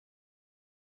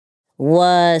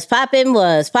Was poppin',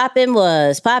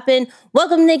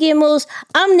 Welcome, Nikki and Moose.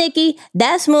 I'm Nikki.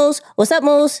 That's Moose. What's up,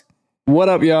 Moose? What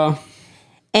up, y'all?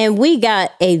 And we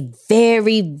got a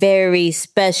very, very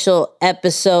special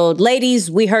episode. Ladies,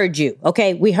 we heard you,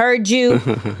 okay? We heard you.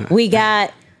 We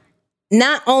got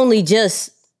not only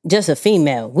just a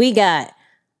female, we got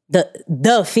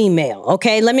the female,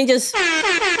 okay? Let me just...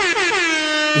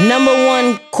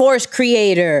 #1 course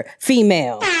creator,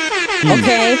 female,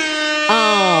 okay?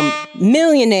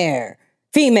 Millionaire,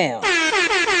 female.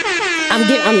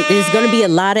 There's going to be a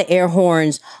lot of air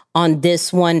horns on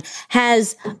this one.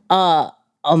 Has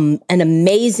an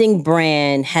amazing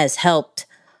brand, has helped,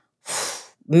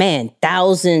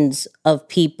 thousands of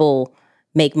people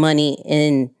make money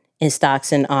in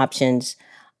stocks and options.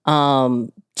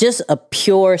 Just a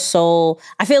pure soul.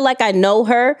 I feel like I know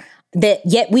her, that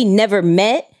yet we never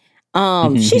met.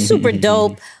 She's super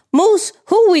dope. Moose,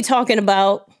 who are we talking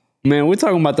about? Man, we're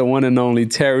talking about the one and only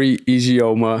Terry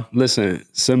Ijeoma. Listen,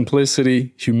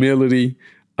 simplicity, humility,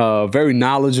 very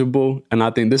knowledgeable. And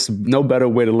I think this is no better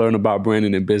way to learn about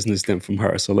branding and business than from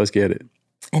her. So let's get it.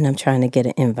 And I'm trying to get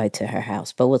an invite to her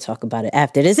house, but we'll talk about it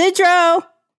after this intro.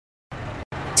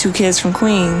 2 kids from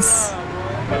Queens,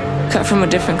 cut from a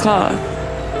different cloth.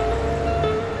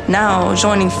 Now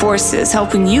joining forces,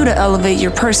 helping you to elevate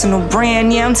your personal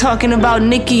brand. Yeah, I'm talking about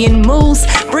Nikki and Moose,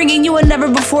 bringing you a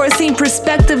never-before-seen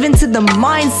perspective into the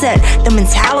mindset, the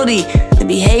mentality, the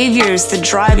behaviors, the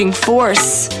driving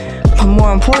force. But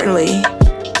more importantly,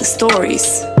 the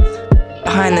stories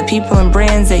behind the people and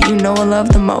brands that you know and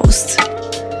love the most.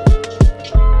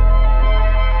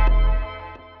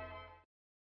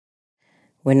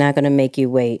 We're not going to make you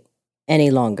wait any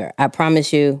longer. I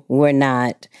promise you, we're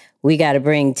not. We got to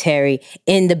bring Terry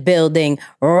in the building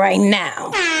right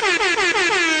now.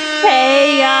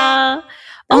 Hey, y'all.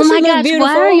 Oh my gosh, beautiful?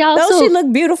 Why are y'all Don't she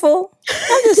look beautiful?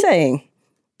 I'm just saying.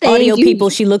 Audio you.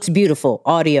 people, she looks beautiful.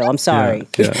 Audio, I'm sorry.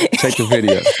 Yeah. Check the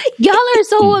video. Y'all are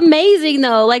so amazing,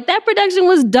 though. Like, that production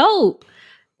was dope.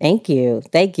 Thank you.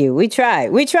 We try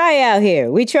out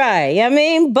here. We try. You know what I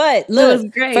mean? But look, it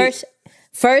was great.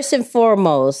 First and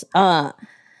foremost, let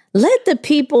the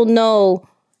people know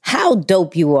how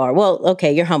dope you are. Well,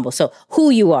 okay, you're humble. So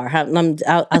who you are.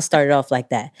 I'll start it off like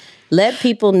that. Let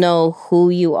people know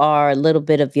who you are, a little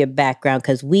bit of your background,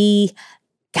 because we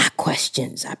got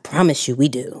questions. I promise you we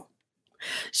do.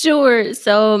 Sure.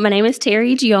 So my name is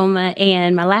Terry Ijeoma,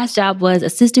 and my last job was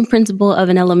assistant principal of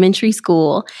an elementary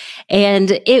school.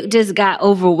 And it just got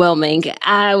overwhelming.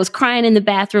 I was crying in the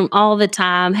bathroom all the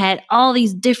time, had all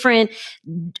these different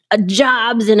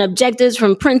jobs and objectives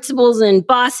from principals and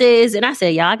bosses. And I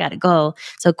said, y'all, I got to go.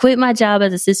 So quit my job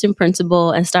as assistant principal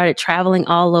and started traveling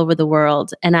all over the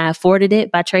world. And I afforded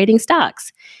it by trading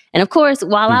stocks. And of course,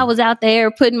 while I was out there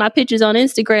putting my pictures on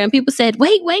Instagram, people said,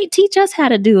 wait, teach us how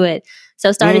to do it.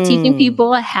 So started teaching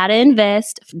people how to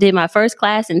invest, did my first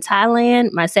class in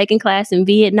Thailand, my second class in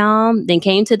Vietnam, then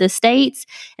came to the States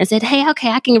and said, hey, okay,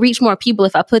 I can reach more people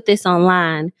if I put this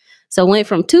online. So went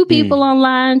from 2 people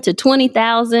online to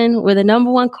 20,000. We're the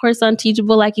 #1 course on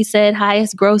Teachable, like you said,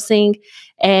 highest grossing.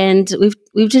 And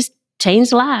we've just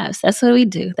changed lives. That's what we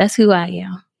do. That's who I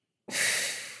am.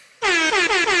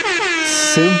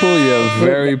 Simple yet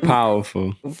very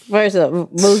powerful. First up,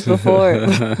 Moose, before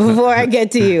I get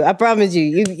to you, I promise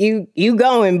you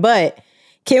going, but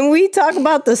can we talk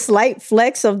about the slight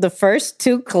flex of the first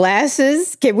 2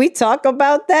 classes? Can we talk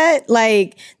about that?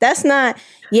 Like, that's not,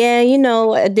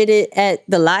 I did it at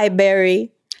the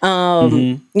library.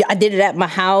 I did it at my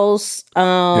house.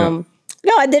 No,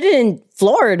 I did it in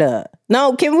Florida.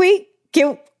 No,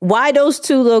 why those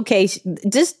 2 locations?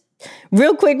 Just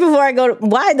real quick before I go,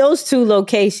 why those 2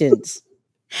 locations?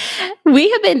 We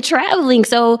have been traveling.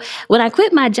 So when I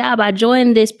quit my job, I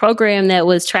joined this program that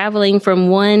was traveling from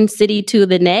one city to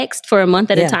the next for a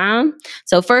month at a time.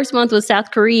 So first month was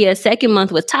South Korea, second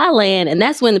month was Thailand. And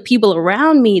that's when the people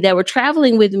around me that were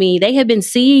traveling with me, they had been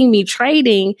seeing me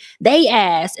trading. They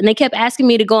asked, and they kept asking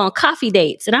me to go on coffee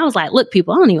dates. And I was like, look,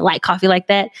 people, I don't even like coffee like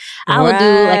that. I will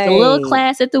do like a little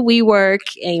class at the WeWork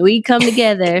and we come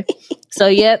together. So,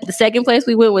 the second place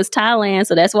we went was Thailand.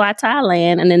 So that's why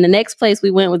Thailand. And then the next place we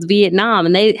went was Vietnam.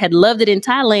 And they had loved it in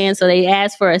Thailand. So they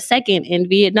asked for a second in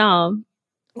Vietnam.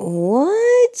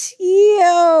 What?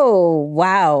 Yo.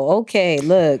 Wow. Okay.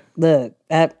 Look.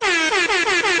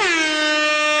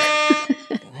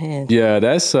 Yeah,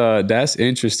 that's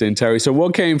interesting, Terry. So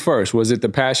what came first? Was it the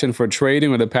passion for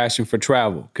trading or the passion for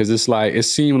travel? Because it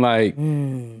seemed like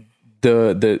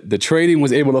the trading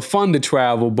was able to fund the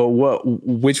travel, but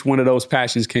which one of those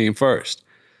passions came first?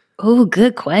 Oh,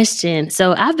 good question.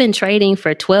 So I've been trading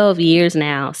for 12 years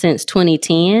now, since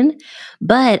 2010,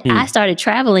 but I started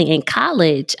traveling in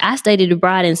college. I studied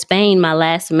abroad in Spain my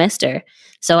last semester.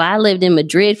 So I lived in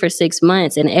Madrid for 6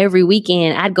 months, and every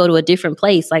weekend I'd go to a different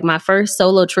place. Like my first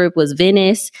solo trip was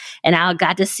Venice, and I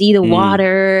got to see the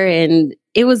water, and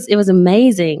it was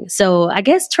amazing. So I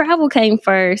guess travel came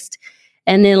first,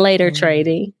 and then later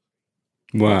trading.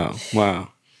 Wow.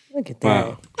 Look at that.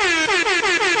 Wow.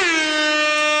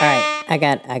 All right, I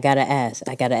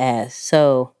gotta ask.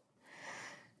 So,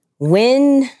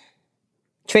 when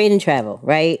trade and travel,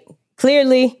 right?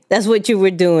 Clearly, that's what you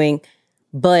were doing,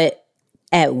 but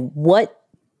at what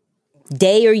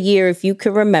day or year, if you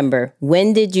can remember,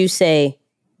 when did you say,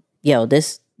 "Yo,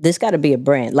 this got to be a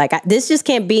brand. Like this just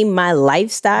can't be my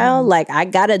lifestyle. Like I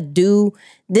gotta do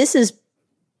this.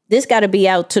 This got to be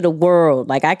out to the world.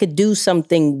 Like I could do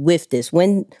something with this."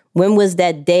 When was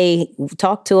that day?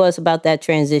 Talk to us about that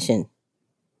transition.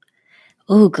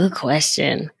 Oh, good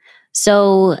question.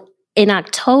 So in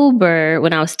October,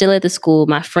 when I was still at the school,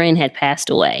 my friend had passed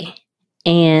away.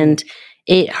 And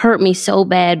it hurt me so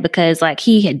bad because like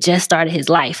he had just started his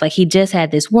life. Like he just had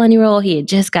this 1-year-old. He had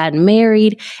just gotten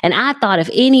married. And I thought if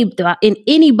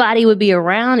anybody would be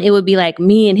around, it would be like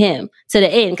me and him to the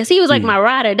end. Because he was like my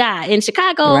ride or die. In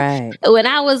Chicago, when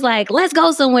I was like, let's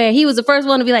go somewhere, he was the first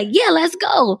one to be like, yeah, let's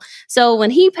go. So when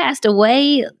he passed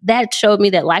away, that showed me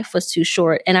that life was too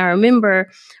short. And I remember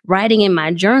writing in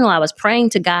my journal, I was praying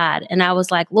to God. And I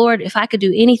was like, Lord, if I could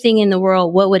do anything in the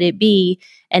world, what would it be?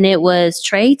 And it was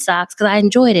trade socks because I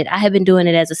enjoyed it. I had been doing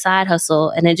it as a side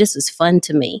hustle and it just was fun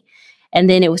to me. And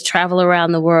then it was travel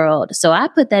around the world. So I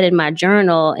put that in my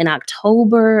journal in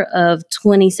October of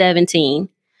 2017.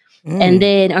 And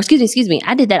then, excuse me,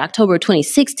 I did that October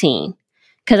 2016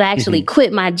 because I actually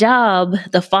quit my job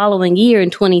the following year in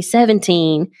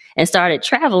 2017 and started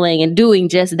traveling and doing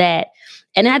just that.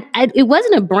 And it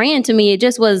wasn't a brand to me. It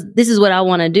just was, this is what I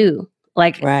want to do.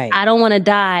 Like, I don't want to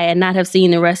die and not have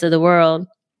seen the rest of the world.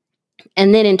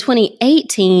 And then in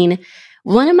 2018,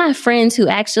 one of my friends who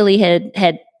actually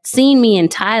had seen me in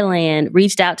Thailand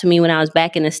reached out to me when I was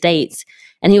back in the States.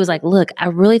 And he was like, look, I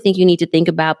really think you need to think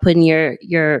about putting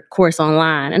your course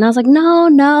online. And I was like,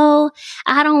 no,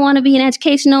 I don't want to be in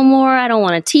education no more. I don't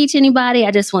want to teach anybody. I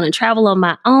just want to travel on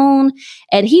my own.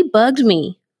 And he bugged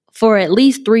me for at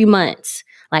least 3 months.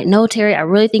 Like, no, Terry, I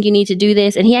really think you need to do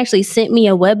this. And he actually sent me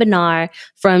a webinar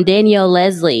from Danielle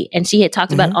Leslie, and she had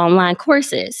talked about online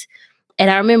courses.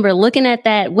 And I remember looking at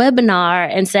that webinar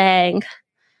and saying,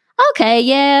 okay,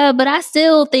 yeah, but I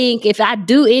still think if I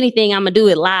do anything, I'm going to do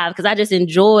it live because I just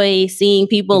enjoy seeing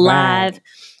people live.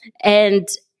 And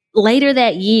later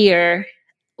that year,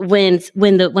 when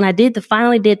I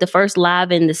finally did the first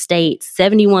live in the States,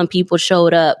 71 people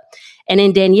showed up. And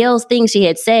in Danielle's thing, she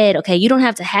had said, okay, you don't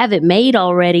have to have it made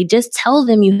already. Just tell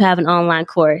them you have an online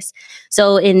course.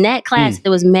 So in that class, it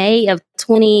was May of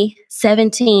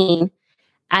 2017.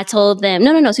 I told them,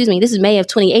 no, excuse me. This is May of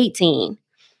 2018.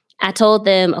 I told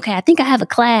them, okay, I think I have a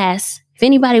class. If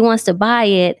anybody wants to buy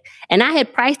it. And I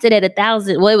had priced it at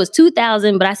 $1,000. Well, it was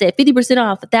 $2,000, but I said 50%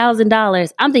 off,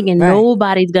 $1,000. I'm thinking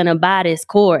nobody's going to buy this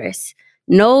course.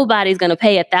 Nobody's going to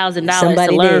pay $1,000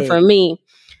 to learn from me.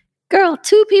 Girl,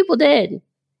 2 people did.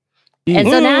 And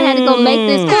so now I had to go make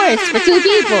this course for 2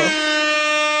 people.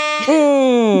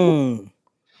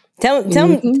 Tell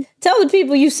the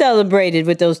people you celebrated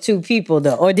with those 2 people,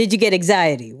 though. Or did you get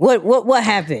anxiety? What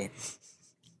happened?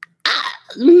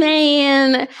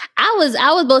 Man, I was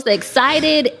both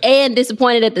excited and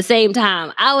disappointed at the same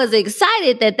time. I was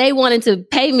excited that they wanted to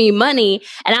pay me money,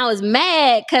 and I was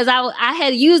mad because I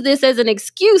had used this as an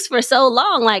excuse for so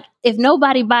long. Like, if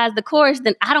nobody buys the course,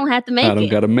 then I don't have to make it. I don't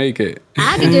got to make it.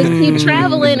 I can just keep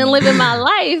traveling and living my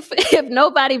life if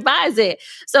nobody buys it.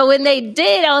 So when they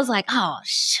did, I was like, oh,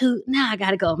 shoot, now I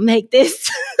got to go make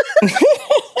this.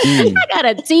 I got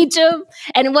to teach them.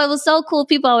 And what was so cool,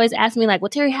 people always ask me like, well,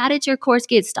 Terry, how did your course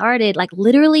get started? Like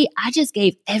literally, I just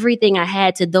gave everything I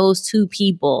had to those 2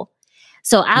 people.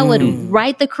 So I would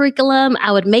write the curriculum,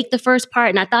 I would make the first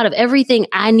part, and I thought of everything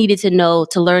I needed to know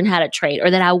to learn how to trade or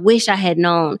that I wish I had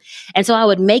known. And so I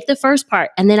would make the first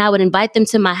part, and then I would invite them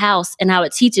to my house and I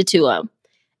would teach it to them.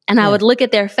 And I would look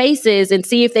at their faces and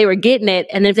see if they were getting it.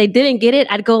 And if they didn't get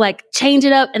it, I'd go like change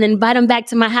it up and then invite them back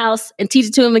to my house and teach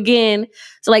it to them again.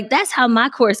 So like that's how my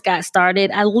course got started.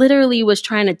 I literally was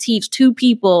trying to teach 2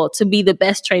 people to be the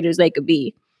best traders they could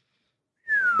be.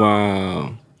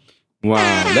 Wow.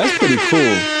 That's pretty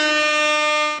cool.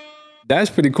 That's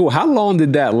pretty cool. How long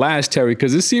did that last, Terry?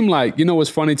 Because it seemed like, what's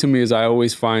funny to me is I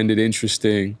always find it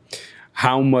interesting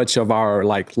how much of our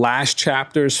like last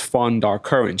chapters fund our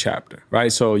current chapter,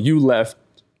 right? So you left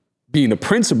being a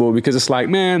principal, because it's like,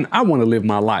 man, I want to live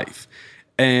my life.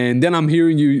 And then I'm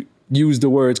hearing you use the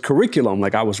words curriculum,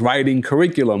 like I was writing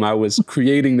curriculum, I was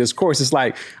creating this course. It's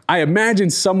like, I imagine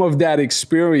some of that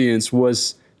experience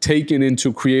was taken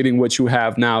into creating what you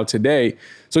have now today.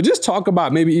 So just talk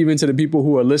about, maybe even to the people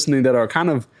who are listening that are kind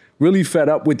of really fed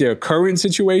up with their current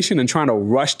situation and trying to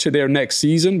rush to their next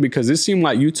season, because it seemed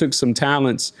like you took some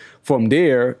talents from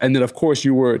there. And then of course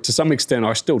you were, to some extent,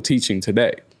 are still teaching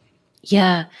today.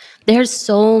 Yeah, there's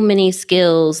so many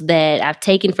skills that I've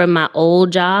taken from my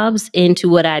old jobs into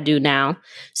what I do now.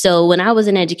 So when I was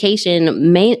in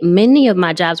education, many of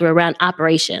my jobs were around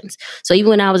operations. So even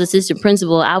when I was assistant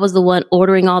principal, I was the one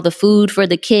ordering all the food for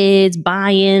the kids,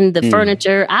 buying the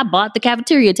furniture. I bought the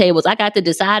cafeteria tables. I got to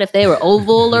decide if they were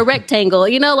oval or rectangle.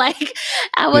 You know, like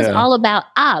I was all about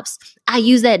ops. I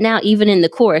use that now even in the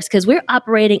course because we're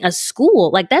operating a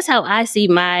school. Like that's how I see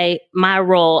my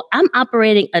role. I'm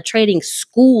operating a trading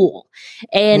school.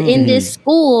 And in this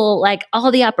school, like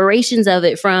all the operations of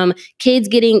it, from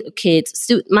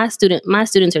my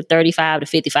students are 35 to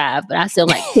 55, but I still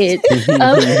like kids.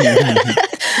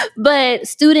 But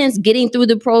students getting through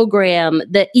the program,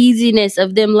 the easiness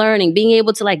of them learning, being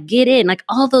able to like get in, like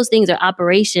all those things are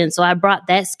operations. So I brought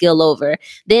that skill over.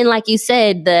 Then, like you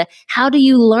said, how do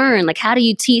you learn? Like, how do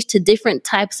you teach to different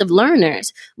types of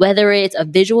learners, whether it's a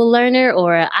visual learner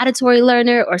or an auditory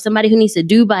learner or somebody who needs to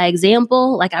do by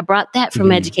example? Like I brought that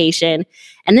from education.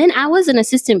 And then I was an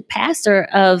assistant pastor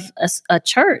of a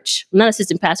church, not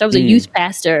assistant pastor. I was a youth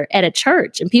pastor at a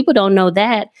church, and people don't know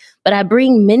that. But I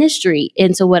bring ministry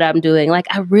into what I'm doing. Like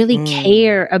I really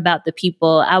care about the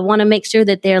people. I want to make sure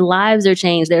that their lives are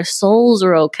changed, their souls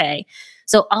are okay.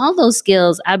 So all those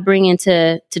skills I bring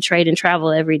into trade and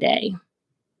travel every day.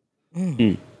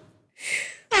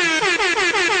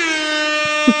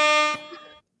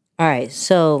 All right.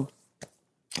 So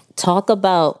talk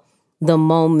about the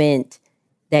moment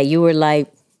that you were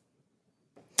like,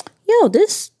 yo,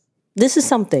 this is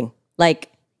something.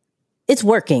 Like it's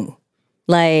working.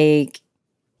 Like,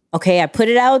 okay, I put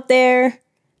it out there.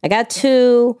 I got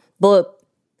 2, but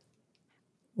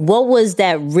what was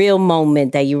that real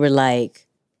moment that you were like,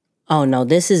 oh no,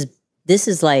 this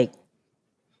is like,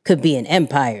 could be an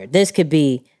empire. This could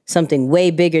be something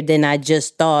way bigger than I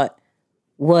just thought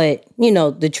what,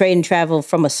 the trade and travel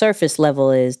from a surface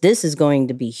level is. This is going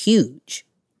to be huge.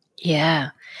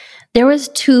 Yeah. There was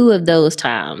 2 of those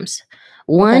times.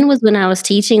 One was when I was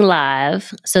teaching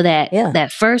live. So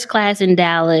that first class in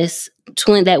Dallas,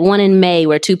 that one in May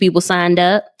where 2 people signed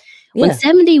up. When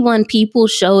 71 people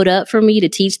showed up for me to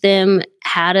teach them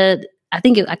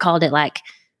I called it like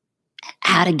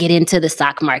how to get into the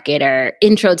stock market or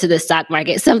intro to the stock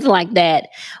market, something like that.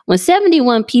 When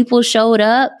 71 people showed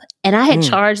up and I had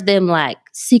charged them like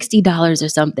 $60 or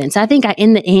something. So I think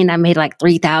in the end, I made like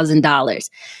 $3,000.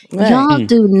 Right. Y'all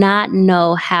do not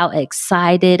know how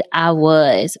excited I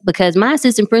was because my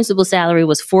assistant principal salary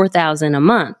was $4,000 a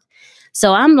month.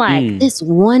 So I'm like, this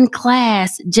one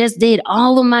class just did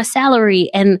all of my salary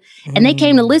and they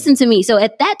came to listen to me. So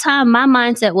at that time, my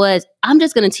mindset was, I'm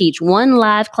just going to teach one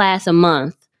live class a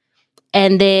month.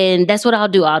 And then that's what I'll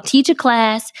do. I'll teach a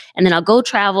class and then I'll go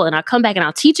travel and I'll come back and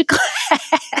I'll teach a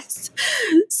class.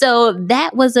 So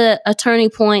that was a turning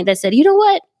point that said, you know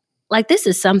what? Like, this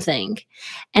is something.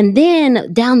 And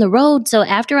then down the road, so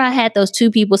after I had those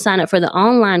 2 people sign up for the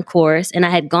online course and I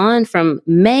had gone from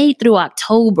May through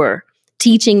October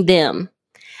teaching them,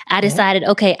 I decided,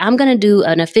 okay, I'm going to do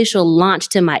an official launch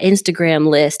to my Instagram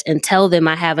list and tell them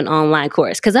I have an online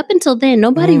course. Because up until then,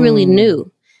 nobody really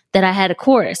knew that I had a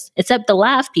course, except the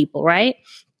live people, right?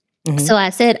 So I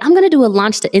said, I'm going to do a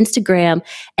launch to Instagram,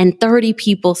 and 30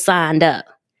 people signed up.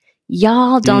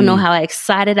 Y'all don't know how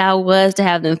excited I was to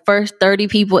have them first 30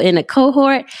 people in a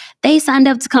cohort. They signed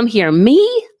up to come hear me,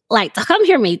 like to come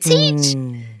hear me teach.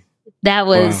 That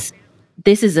was,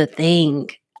 this is a thing.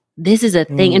 This is a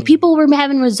thing. And people were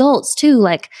having results too.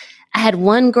 Like I had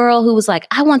one girl who was like,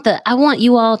 I want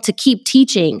you all to keep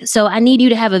teaching. So I need you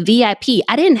to have a VIP.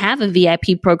 I didn't have a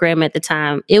VIP program at the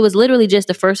time. It was literally just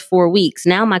the first 4 weeks.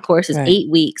 Now my course is 8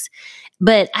 weeks,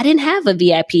 but I didn't have a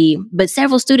VIP, but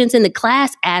several students in the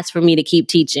class asked for me to keep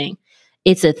teaching.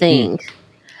 It's a thing.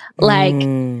 Like,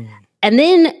 and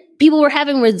then people were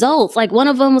having results. Like one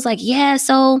of them was like, yeah,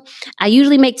 so I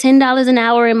usually make $10 an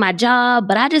hour in my job,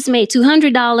 but I just made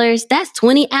 $200. That's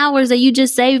 20 hours that you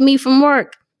just saved me from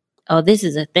work. Oh, this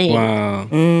is a thing. Wow.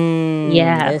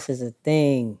 Yeah. This is a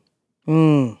thing.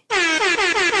 Wow.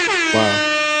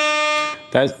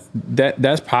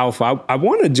 That's powerful. I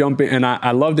want to jump in, and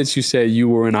I love that you said you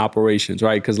were in operations,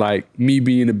 right? Because like me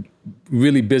being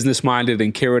really business minded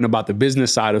and caring about the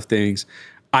business side of things,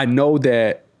 I know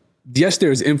that yes,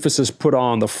 there's emphasis put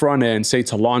on the front end, say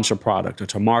to launch a product or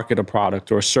to market a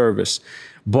product or a service.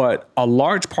 But a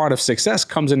large part of success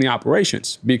comes in the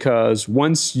operations, because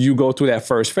once you go through that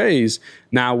first phase,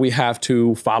 now we have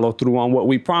to follow through on what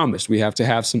we promised. We have to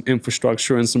have some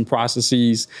infrastructure and some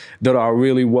processes that are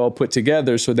really well put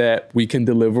together so that we can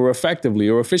deliver effectively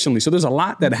or efficiently. So there's a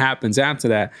lot that happens after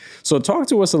that. So talk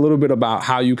to us a little bit about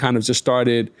how you kind of just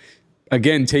started,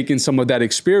 again, taking some of that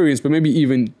experience, but maybe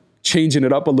even changing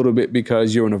it up a little bit,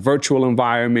 because you're in a virtual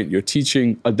environment, you're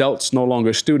teaching adults, no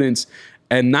longer students,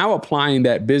 and now applying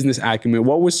that business acumen.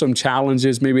 What were some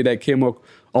challenges maybe that came up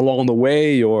along the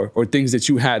way, or things that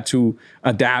you had to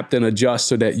adapt and adjust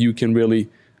so that you can really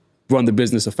run the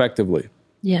business effectively?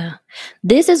 Yeah.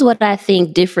 This is what I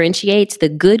think differentiates the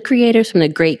good creators from the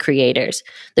great creators.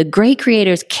 The great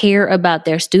creators care about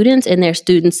their students and their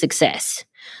students' success.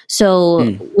 So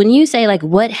when you say like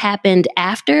what happened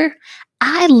after,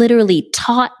 I literally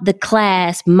taught the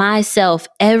class myself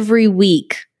every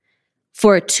week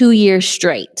for 2 years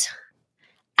straight.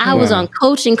 I was on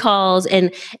coaching calls,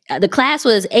 and the class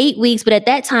was 8 weeks, but at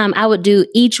that time I would do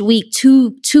each week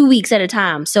two weeks at a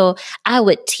time. So I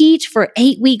would teach for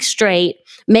 8 weeks straight,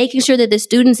 making sure that the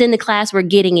students in the class were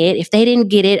getting it. If they didn't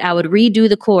get it, I would redo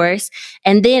the course,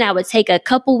 and then I would take a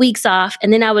couple weeks off,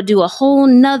 and then I would do a whole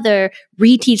nother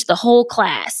reteach the whole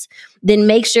class, then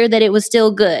make sure that it was still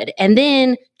good, and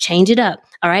then change it up.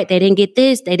 All right, they didn't get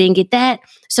this, they didn't get that.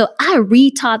 So I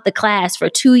retaught the class for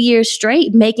 2 years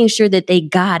straight, making sure that they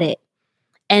got it.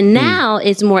 And now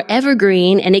it's more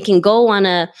evergreen, and it can go on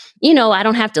I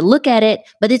don't have to look at it,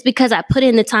 but it's because I put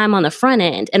in the time on the front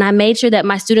end and I made sure that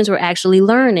my students were actually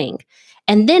learning.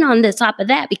 And then on the top of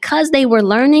that, because they were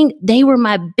learning, they were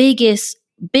my biggest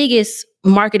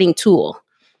marketing tool.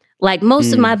 Like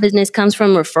most of my business comes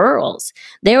from referrals.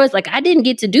 There was I didn't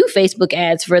get to do Facebook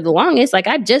ads for the longest.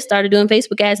 I just started doing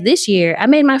Facebook ads this year. I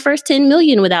made my first 10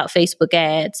 million without Facebook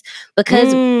ads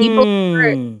because people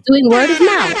were doing word of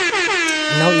mouth.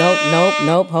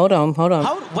 Nope. Hold on.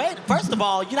 Wait, first of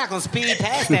all, you're not going to speed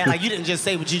past that. Like you didn't just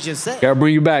say what you just said. Gotta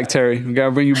bring you back, Terry. We gotta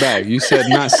bring you back. You said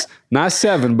not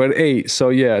 7, but 8. So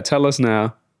yeah, tell us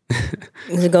now.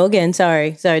 Go again.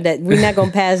 Sorry. That we're not gonna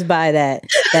pass by that.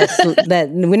 That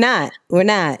we're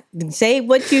not. Say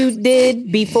what you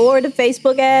did before the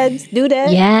Facebook ads. Do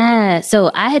that. Yeah. So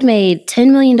I had made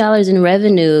 $10 million in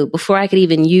revenue before I could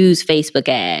even use Facebook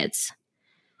ads.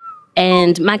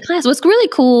 And my class was really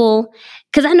cool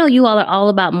because I know you all are all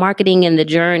about marketing and the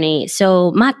journey.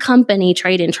 So my company,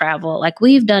 Trade and Travel,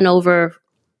 we've done over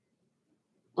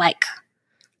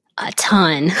a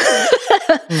ton,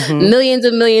 millions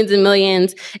and millions and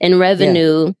millions in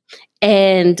revenue. Yeah.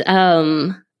 And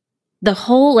the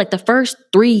whole, the first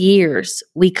 3 years,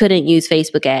 we couldn't use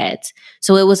Facebook ads.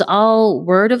 So it was all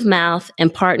word of mouth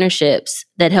and partnerships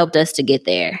that helped us to get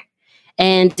there.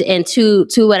 And to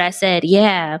what I said,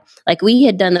 yeah, we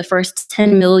had done the first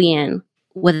 10 million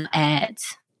with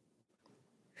ads.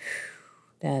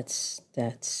 I'm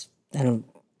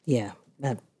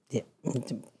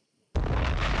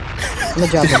gonna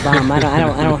drop a bomb.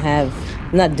 I'm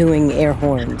not doing air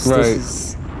horns. Right.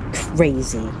 This is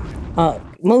crazy.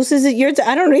 Most, is it your turn?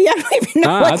 I don't know. I don't even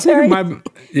know what turn.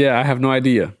 I have no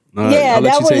idea.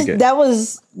 That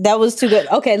was too good.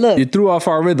 Okay, look. You threw off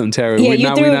our rhythm, Terry. Yeah, we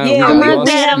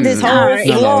have this whole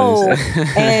flow,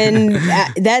 and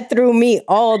that threw me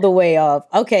all the way off.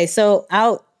 Okay, so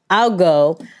I'll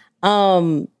go.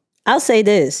 I'll say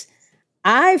this.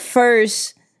 I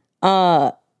first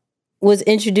was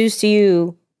introduced to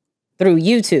you through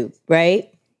YouTube, right?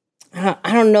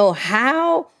 I don't know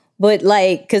how, but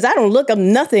because I don't look up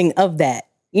nothing of that.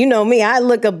 You know me, I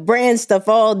look up brand stuff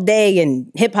all day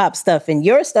and hip hop stuff, and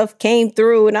your stuff came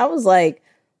through, and I was like,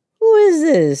 who is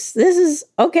this? This is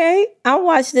okay. I'll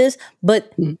watch this.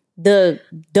 But the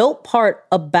dope part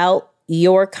about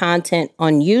your content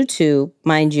on YouTube,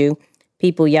 mind you,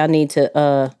 people, y'all need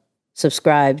to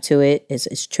subscribe to it.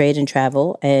 It's Trade and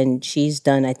Travel, and she's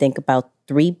done, I think, about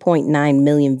 3.9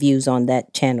 million views on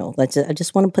that channel. I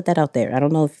just want to put that out there. I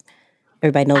don't know if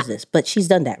everybody knows this, but she's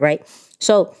done that, right?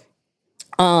 So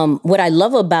what I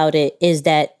love about it is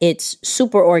that it's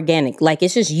super organic.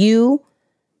 It's just you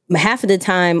half of the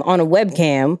time on a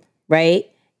webcam, right?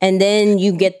 And then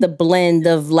you get the blend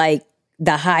of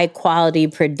the high quality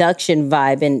production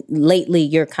vibe. And lately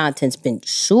your content's been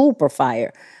super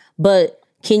fire. But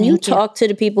can you talk to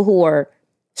the people who are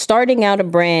starting out a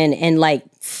brand and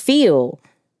feel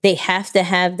they have to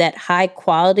have that high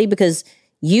quality? Because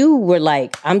you were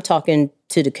I'm talking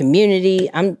to the community.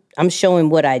 I'm showing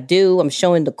what I do. I'm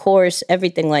showing the course,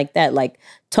 everything like that.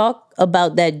 Talk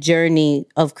about that journey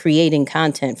of creating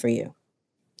content for you.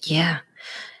 Yeah.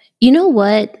 You know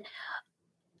what?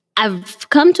 I've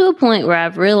come to a point where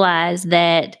I've realized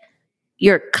that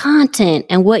your content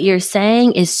and what you're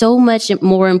saying is so much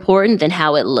more important than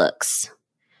how it looks.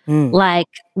 Like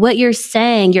what you're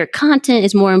saying, your content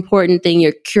is more important than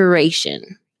your curation.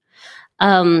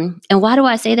 And why do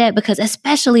I say that? Because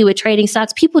especially with trading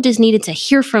stocks, people just needed to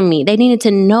hear from me. They needed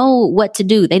to know what to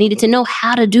do. They needed to know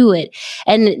how to do it.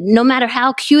 And no matter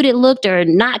how cute it looked or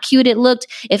not cute it looked,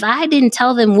 if I didn't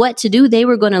tell them what to do, they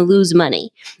were going to lose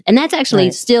money. And that's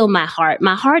actually still my heart.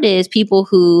 My heart is people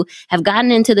who have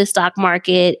gotten into the stock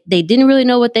market. They didn't really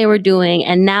know what they were doing,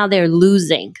 and now they're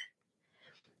losing.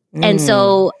 And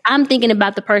so I'm thinking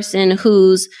about the person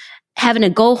who's having to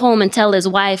go home and tell his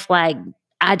wife, like,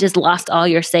 I just lost all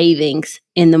your savings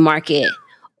in the market.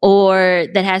 Or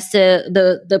that has to,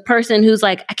 the person who's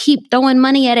like, I keep throwing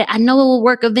money at it. I know it will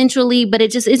work eventually, but it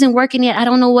just isn't working yet. I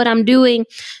don't know what I'm doing.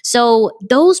 So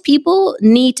those people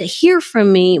need to hear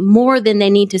from me more than they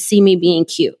need to see me being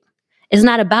cute. It's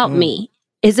not about me.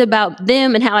 It's about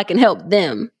them and how I can help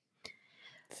them.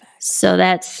 So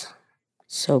that's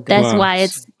so good. That's why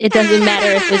it doesn't matter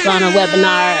if it's on a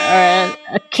webinar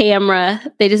or a camera.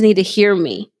 They just need to hear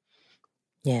me.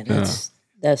 Yeah,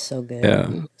 that's so good. Yeah,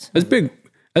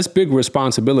 that's big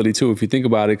responsibility too, if you think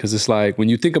about it, because it's like when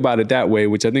you think about it that way,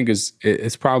 which I think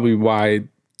it's probably why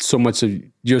so much of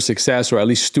your success, or at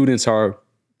least students are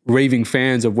raving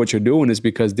fans of what you're doing, is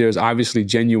because there's obviously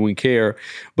genuine care.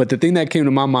 But the thing that came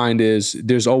to my mind is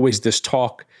there's always this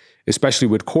talk, especially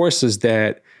with courses,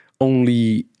 that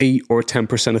only 8 or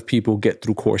 10% of people get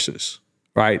through courses,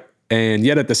 right? And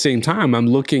yet at the same time, I'm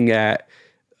looking at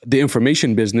the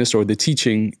information business or the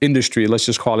teaching industry, let's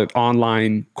just call it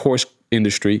online course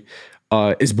industry,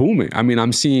 is booming. I mean,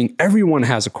 I'm seeing everyone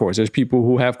has a course. There's people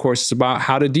who have courses about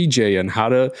how to DJ and how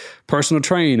to personal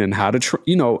train and how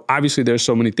to, obviously there's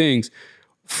so many things.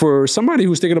 For somebody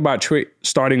who's thinking about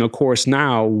starting a course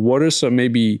now, what are some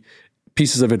maybe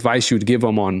pieces of advice you'd give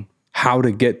them on how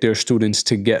to get their students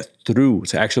to get through,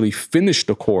 to actually finish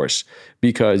the course?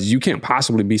 Because you can't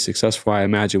possibly be successful, I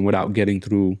imagine, without getting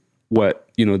through what,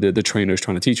 the trainer is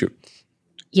trying to teach you.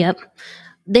 Yep.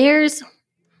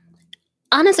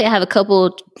 Honestly, I have a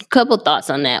couple thoughts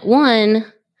on that. One,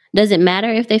 does it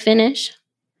matter if they finish?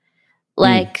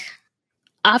 Like,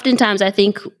 oftentimes I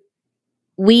think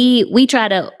we try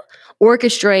to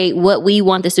orchestrate what we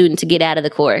want the student to get out of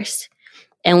the course.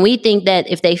 And we think that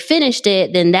if they finished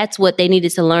it, then that's what they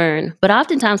needed to learn. But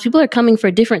oftentimes people are coming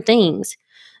for different things.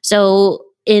 So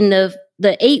in the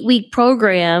 8-week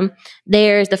program,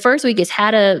 there's the first week is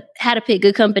how to pick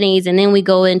good companies. And then we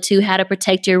go into how to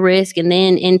protect your risk, and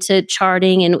then into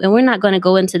charting. And we're not going to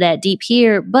go into that deep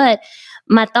here. But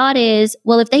my thought is,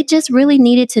 well, if they just really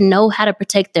needed to know how to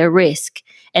protect their risk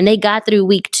and they got through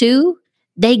week 2,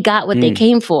 they got what they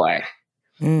came for.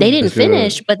 They didn't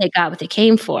finish, but they got what they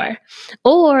came for.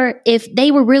 Or if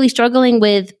they were really struggling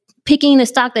with picking the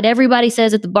stock that everybody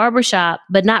says at the barbershop,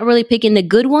 but not really picking the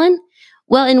good one,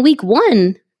 well, in week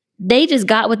 1, they just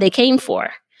got what they came for.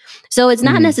 So it's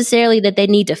not necessarily that they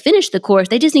need to finish the course.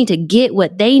 They just need to get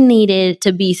what they needed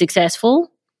to be successful.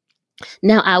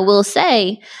 Now, I will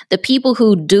say the people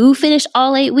who do finish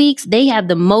all 8 weeks, they have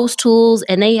the most tools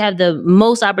and they have the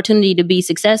most opportunity to be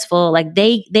successful. Like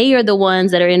they are the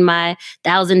ones that are in my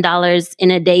 $1,000 in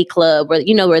a day club,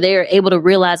 where they're able to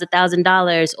realize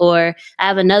 $1,000. Or I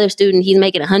have another student, he's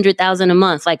making $100,000 a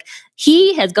month. Like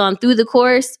he has gone through the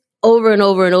course over and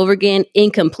over and over again in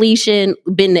completion,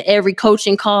 been to every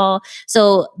coaching call.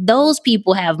 So those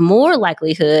people have more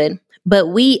likelihood, but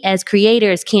we as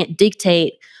creators can't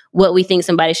dictate what we think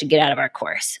somebody should get out of our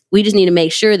course. We just need to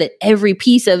make sure that every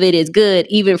piece of it is good,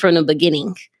 even from the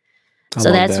beginning. So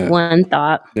that's one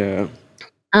thought. Yeah.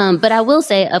 But I will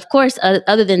say, of course,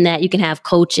 other than that, you can have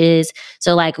coaches.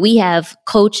 So like we have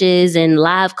coaches and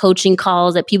live coaching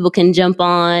calls that people can jump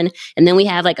on. And then we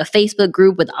have like a Facebook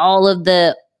group with all of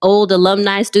the old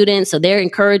alumni students. So they're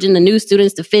encouraging the new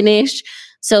students to finish.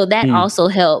 So that also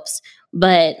helps.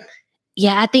 But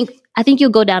yeah, I think you'll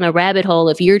go down a rabbit hole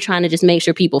if you're trying to just make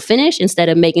sure people finish instead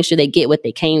of making sure they get what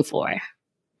they came for.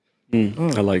 I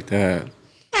like that.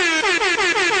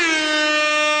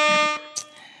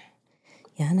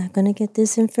 Y'all not going to get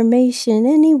this information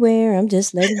anywhere. I'm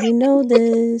just letting you know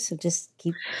this. So just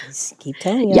keep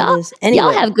telling y'all this. Anyway.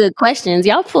 Y'all have good questions.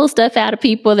 Y'all pull stuff out of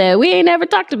people that we ain't never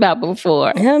talked about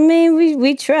before. I mean,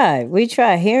 we try. We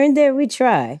try. Here and there, we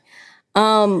try.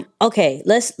 Okay,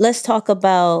 let's talk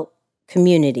about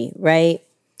community, right?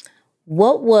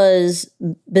 What was,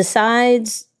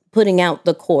 besides putting out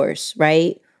the course,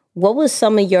 right? What was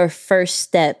some of your first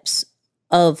steps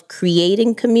of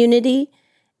creating community?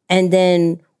 And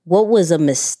then what was a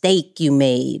mistake you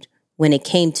made when it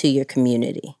came to your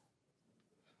community?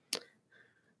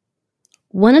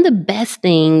 One of the best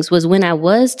things was when I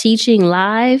was teaching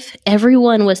live,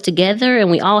 everyone was together and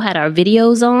we all had our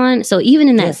videos on. So even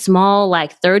in that small,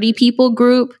 like 30 people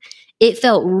group, it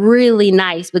felt really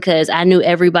nice because I knew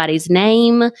everybody's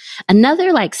name.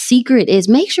 Another like secret is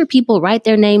make sure people write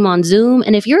their name on Zoom.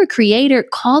 And if you're a creator,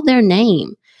 call their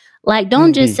name. Like,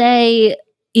 don't just say,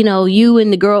 you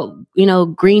and the girl,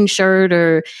 green shirt,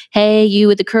 or hey, you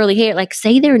with the curly hair. Like,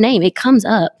 say their name. It comes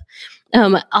up.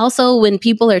 Also, when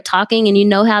people are talking and you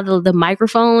know how the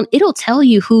microphone, it'll tell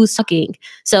you who's talking.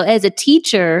 So as a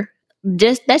teacher,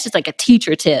 that's just like a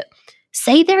teacher tip.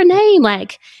 Say their name,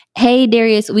 like, hey,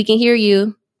 Darius, we can hear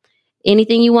you.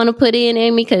 Anything you want to put in,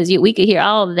 Amy? Because we could hear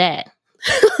all of that.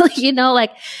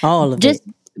 Like all of just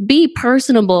it. Be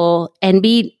personable and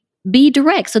be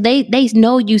direct. So they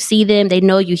know you see them. They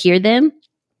know you hear them.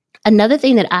 Another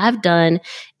thing that I've done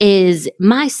is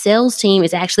my sales team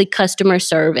is actually customer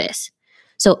service.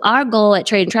 So our goal at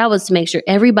Trade and Travel is to make sure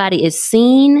everybody is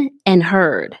seen and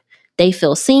heard. They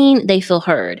feel seen, they feel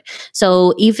heard.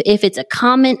 So if it's a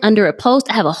comment under a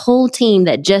post, I have a whole team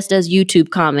that just does YouTube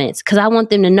comments because I want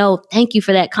them to know, thank you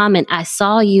for that comment. I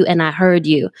saw you and I heard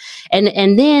you. And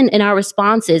then in our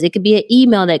responses, it could be an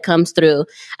email that comes through.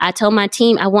 I tell my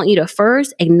team, I want you to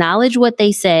first acknowledge what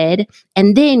they said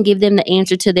and then give them the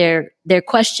answer to their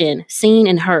question, seen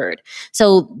and heard.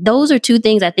 So those are two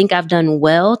things I think I've done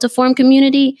well to form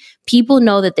community. People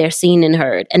know that they're seen and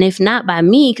heard. And if not by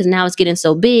me, because now it's getting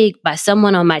so big, by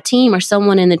someone on my team or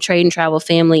someone in the Trade and Travel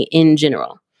family in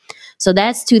general. So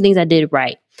that's two things I did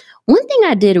right. One thing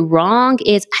I did wrong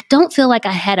is I don't feel like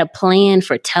I had a plan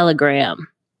for Telegram.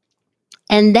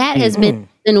 And that has been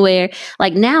where,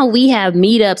 like, now we have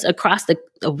meetups across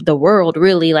the world,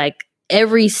 really, like,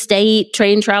 every state,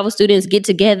 Trade and Travel students get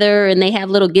together and they have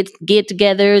little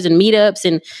get-togethers and meetups.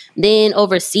 And then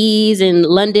overseas in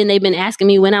London, they've been asking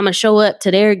me when I'm going to show up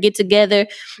to their get-together.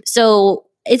 So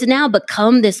it's now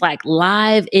become this like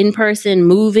live, in-person,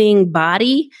 moving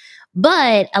body.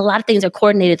 But a lot of things are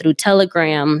coordinated through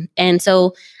Telegram. And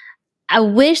so I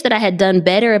wish that I had done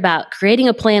better about creating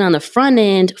a plan on the front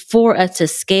end for us to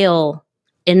scale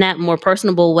in that more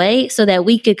personable way so that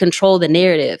we could control the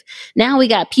narrative. Now we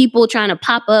got people trying to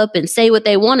pop up and say what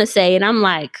they want to say. And I'm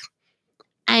like,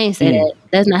 I ain't say that.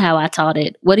 That's not how I taught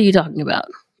it. What are you talking about?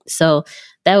 So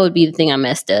that would be the thing I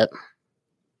messed up.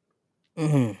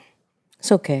 Mm-hmm.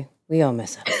 It's okay. We all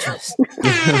mess up. Just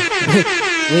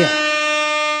we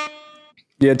all.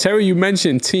 Yeah, Terry, you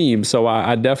mentioned team. So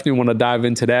I definitely want to dive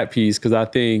into that piece because I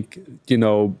think,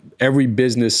 every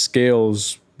business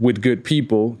scales with good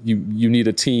people. You need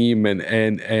a team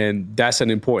and that's an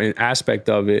important aspect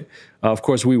of it. Of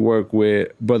course, we work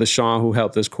with Brother Sean, who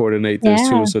helped us coordinate this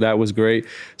too. So that was great.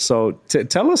 So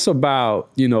tell us about,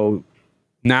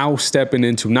 now stepping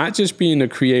into not just being a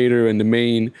creator and the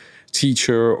main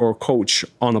teacher or coach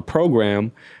on a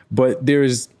program, but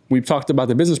we've talked about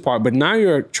the business part, but now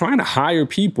you're trying to hire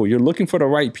people. You're looking for the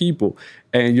right people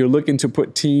and you're looking to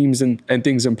put teams and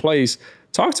things in place.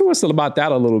 Talk to us about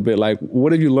that a little bit. Like,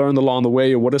 what have you learned along the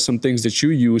way, or what are some things that you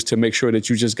use to make sure that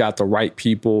you just got the right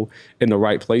people in the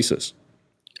right places?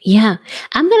 Yeah,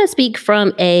 I'm going to speak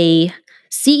from a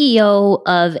CEO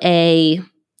of a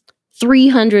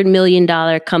 $300 million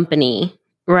company,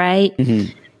 right?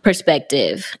 Mm-hmm.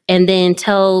 Perspective, and then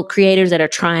tell creators that are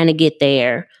trying to get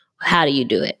there, how do you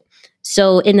do it?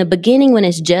 So in the beginning, when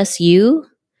it's just you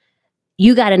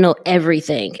got to know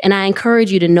everything. And I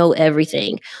encourage you to know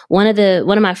everything. One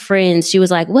of my friends, she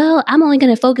was like, well, I'm only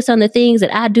going to focus on the things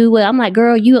that I do well. I'm like,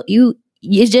 girl,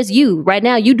 it's just you right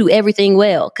now. You do everything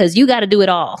well because you got to do it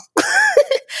all.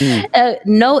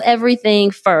 Know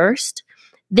everything first.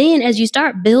 Then as you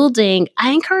start building,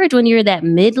 I encourage when you're that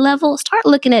mid-level, start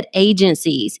looking at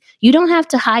agencies. You don't have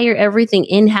to hire everything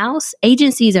in-house.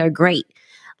 Agencies are great.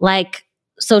 Like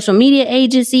social media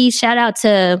agencies. Shout out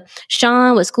to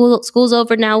Sean with School's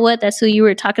Over Now What? That's who you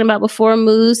were talking about before,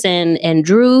 Moose, and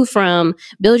Drew from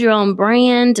Build Your Own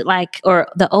Brand, or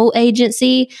the O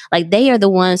agency. Like, they are the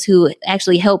ones who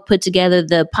actually helped put together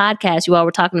the podcast you all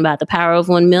were talking about, The Power of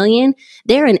 1 Million.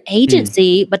 They're an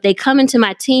agency, but they come into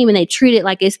my team and they treat it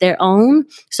like it's their own.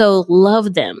 So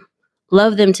love them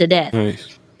to death.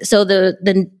 Nice. So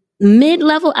the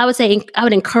mid-level, I would say, I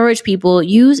would encourage people,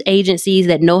 use agencies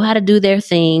that know how to do their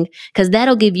thing, because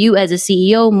that'll give you as a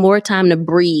CEO more time to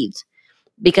breathe,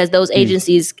 because those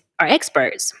agencies are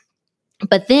experts.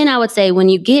 But then I would say when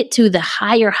you get to the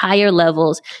higher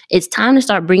levels, it's time to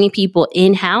start bringing people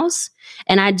in-house.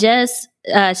 And I just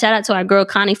shout out to our girl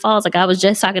Connie Falls. Like I was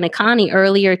just talking to Connie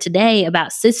earlier today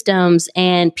about systems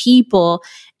and people,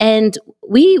 and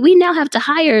we now have to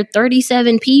hire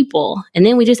 37 people, and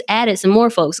then we just added some more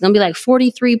folks. It's gonna be like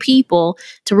 43 people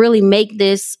to really make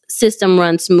this system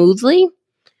run smoothly.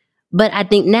 But I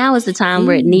think now is the time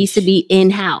where it needs to be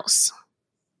in-house.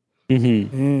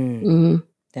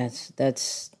 That's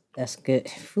good.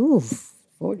 Ooh,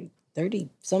 40, 30,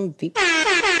 some people. All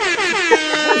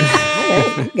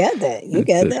right, you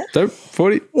got that. 30,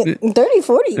 40? 30,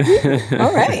 40.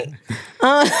 All right.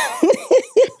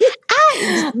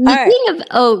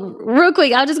 Real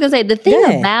quick, I was just going to say, the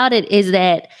thing about it is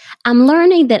that I'm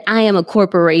learning that I am a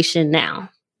corporation now.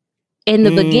 In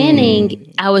the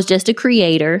beginning, I was just a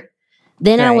creator.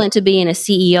 Then I went to being a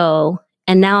CEO,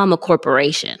 and now I'm a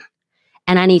corporation.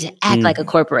 And I need to act like a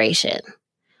corporation.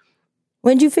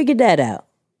 When did you figure that out?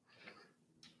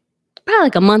 Probably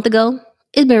like a month ago.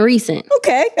 It's been recent.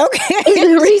 Okay. It's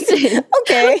been recent.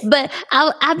 Okay. But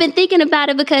I've been thinking about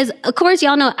it because, of course,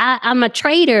 y'all know I'm a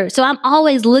trader. So I'm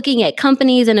always looking at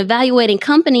companies and evaluating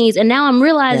companies. And now I'm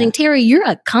realizing, Terry, you're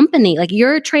a company. Like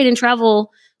your trade and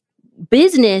travel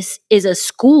business is a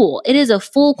school. It is a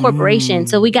full corporation.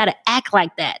 So we got to act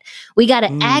like that. We got to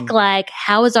act like,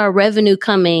 how is our revenue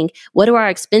coming? What do our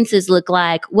expenses look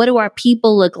like? What do our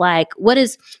people look like? What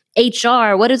is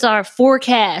HR? What is our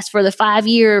forecast for the 5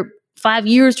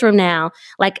 years from now?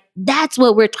 Like, that's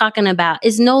what we're talking about.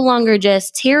 It's no longer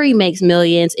just Terry makes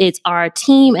millions. It's our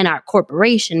team and our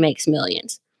corporation makes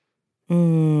millions.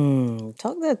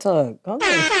 Talk that talk.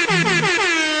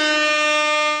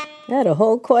 I had a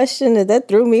whole question that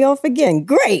threw me off again.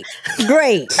 Great.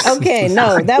 Okay,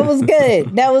 no, that was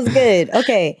good.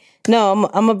 Okay, no,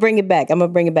 I'm gonna bring it back.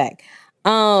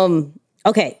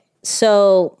 Okay,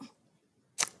 so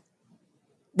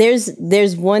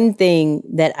there's one thing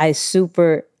that I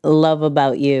super love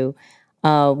about you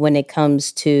when it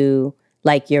comes to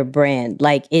like your brand.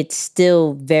 Like it's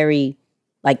still very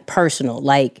like personal.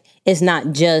 Like it's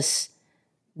not just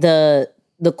the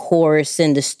course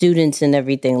and the students and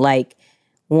everything. Like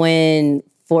when,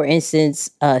 for instance,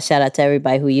 shout out to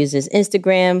everybody who uses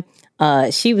Instagram.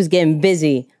 She was getting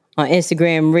busy on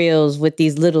Instagram Reels with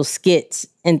these little skits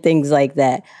and things like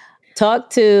that.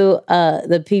 Talk to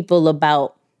the people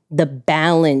about the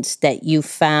balance that you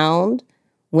found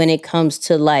when it comes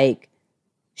to like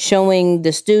showing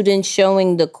the students,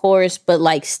 showing the course, but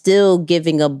like still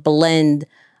giving a blend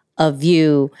of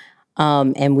you.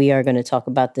 And we are going to talk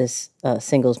about this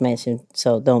singles mansion,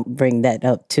 so don't bring that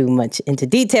up too much into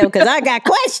detail because I got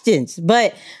questions.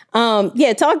 But talk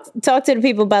to the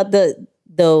people about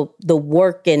the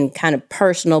work and kind of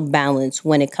personal balance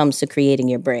when it comes to creating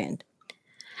your brand.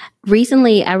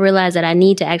 Recently, I realized that I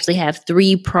need to actually have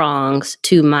 3 prongs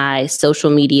to my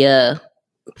social media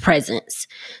presence.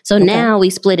 So now we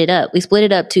split it up. We split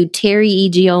it up to Terry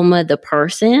Ijeoma, the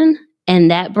person,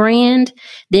 and that brand.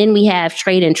 Then we have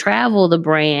Trade and Travel, the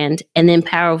brand, and then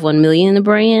Power of 1 Million, the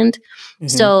brand.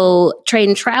 So Trade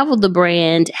and Travel, the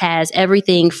brand, has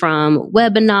everything from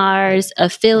webinars,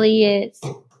 affiliates.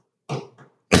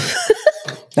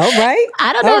 All right.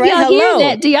 I don't know if y'all hear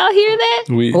that. Do y'all hear that?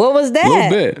 What was that? A little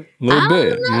bit. I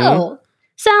don't know.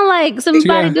 Sound like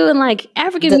somebody doing like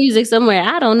African music somewhere.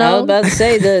 I don't know. I was about to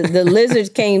say the lizards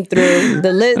came through.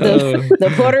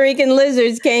 The Puerto Rican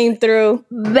lizards came through.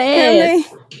 Man.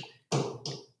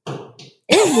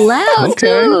 It's loud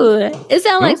too. It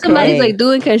sounds like somebody's like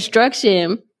doing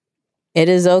construction. It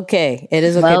is okay.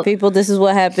 Well, people, this is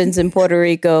what happens in Puerto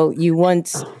Rico. You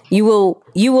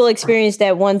will experience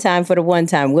that one time for the one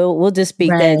time. We'll just speak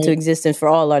that into existence for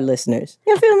all our listeners.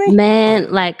 You feel me?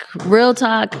 Man, like real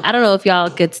talk. I don't know if y'all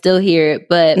could still hear it,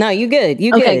 but no, you good.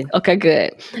 Good. Okay,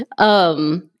 good.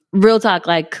 Real talk,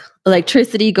 like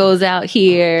electricity goes out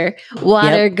here,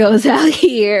 water goes out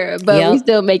here, but we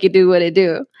still make it do what it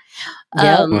do.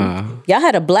 Y'all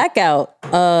had a blackout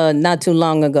not too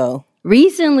long ago.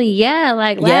 Recently,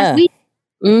 last week.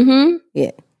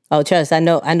 Yeah. Oh, trust. I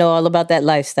know all about that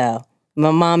lifestyle.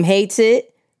 My mom hates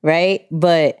it, right?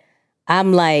 But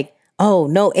I'm like, oh,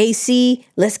 no AC.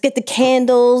 Let's get the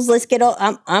candles. Let's get all.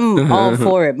 I'm all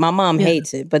for it. My mom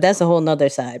hates it, but that's a whole nother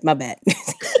side. My bad.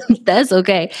 That's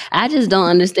okay. I just don't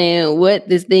understand what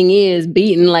this thing is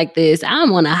beating like this.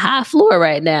 I'm on a high floor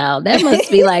right now. That must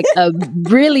be like a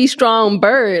really strong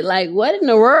bird. Like, what in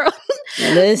the world?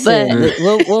 Listen,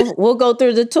 we'll go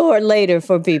through the tour later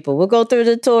for people. We'll go through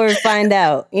the tour and find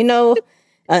out. You know,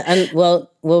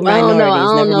 we're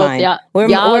minorities. Never mind. We're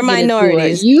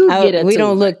minorities. We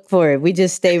don't look for it. We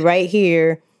just stay right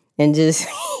here and just.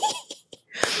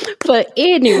 But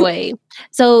anyway,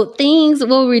 so things.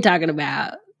 What were we talking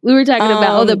about? We were talking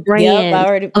about the brand.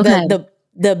 Yep,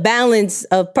 the balance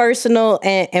of personal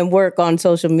and work on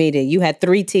social media. You had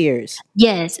 3 tiers.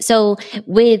 Yes. So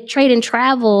with Trade and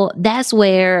Travel, that's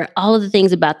where all of the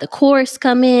things about the course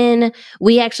come in.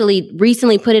 We actually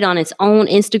recently put it on its own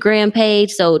Instagram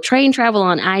page. So Trade and Travel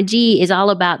on IG is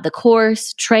all about the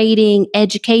course, trading,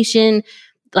 education,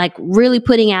 like really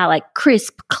putting out like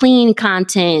crisp, clean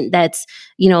content that's,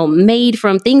 made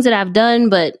from things that I've done,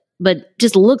 but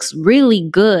just looks really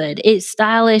good. It's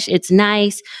stylish. It's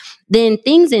nice. Then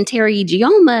things in Terry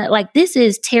Gioma, like this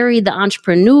is Terry the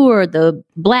entrepreneur, the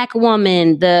Black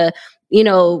woman,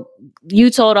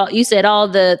 you said all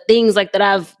the things like that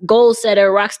I've goal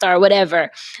setter, rock star,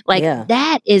 whatever. Like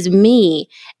that is me.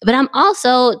 But I'm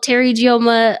also Terry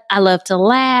Gioma. I love to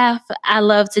laugh. I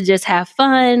love to just have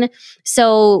fun.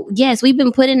 So yes, we've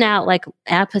been putting out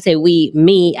I've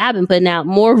been putting out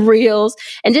more reels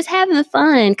and just having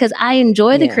fun because I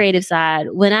enjoy the creative side.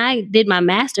 When I did my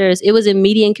master's, it was in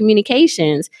media and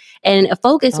communications and a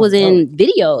focus was in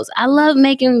videos. I love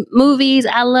making movies.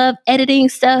 I love editing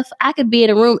stuff. I could be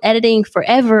in a room editing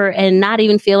forever and not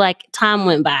even feel like time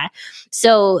went by.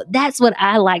 So that's what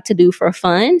I like to do for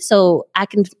fun. So I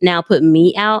can now put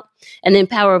me out. And then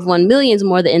Power of 1 Million is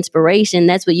more the inspiration.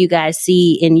 That's what you guys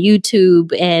see in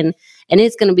YouTube. And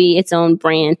it's going to be its own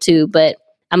brand too. But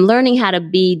I'm learning how to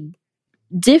be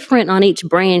different on each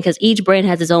brand because each brand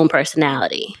has its own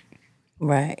personality.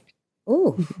 Right.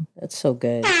 Ooh, that's so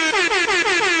good.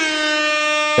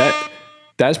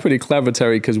 That's pretty clever,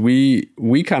 Terry, because we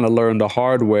kind of learned the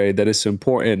hard way that it's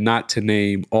important not to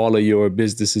name all of your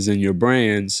businesses and your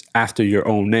brands after your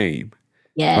own name.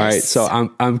 Yes. Right.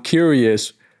 So I'm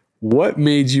curious, what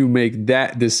made you make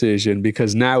that decision?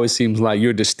 Because now it seems like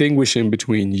you're distinguishing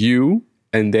between you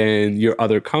and then your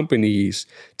other companies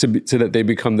so that they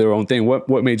become their own thing.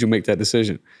 What made you make that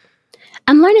decision?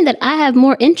 I'm learning that I have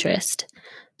more interest.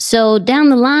 So down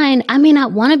the line, I may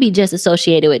not want to be just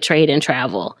associated with Trade and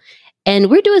Travel.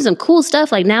 And we're doing some cool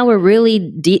stuff. Like now we're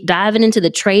really diving into the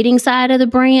trading side of the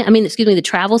brand. The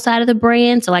travel side of the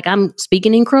brand. So like I'm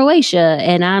speaking in Croatia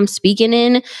and I'm speaking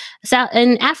in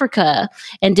Africa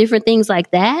and different things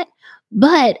like that.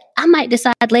 But I might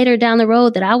decide later down the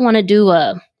road that I want to do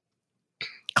a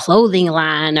clothing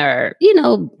line or,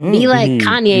 be like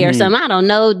Kanye or something. I don't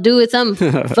know. Do it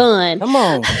something fun. Come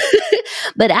on.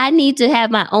 But I need to have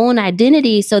my own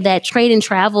identity so that Trade and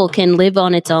Travel can live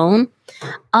on its own.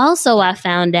 Also, I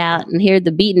found out, and here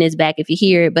the beating is back if you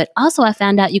hear it, but also I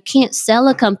found out you can't sell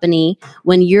a company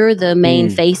when you're the main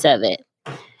face of it.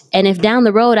 And if down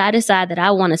the road I decide that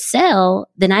I want to sell,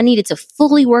 then I need it to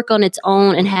fully work on its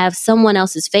own and have someone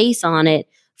else's face on it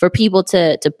for people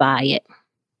to buy it.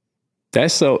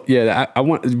 That's so, I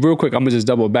want, real quick, I'm going to just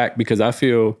double back because I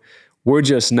feel we're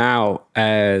just now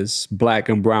as Black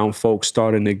and brown folks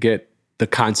starting to get the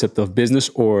concept of business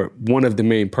or one of the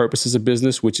main purposes of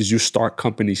business, which is you start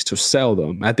companies to sell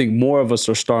them. I think more of us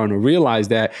are starting to realize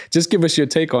that. Just give us your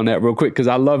take on that real quick, because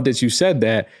I love that you said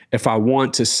that if I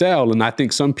want to sell, and I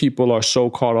think some people are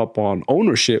so caught up on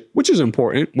ownership, which is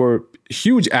important. We're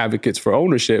huge advocates for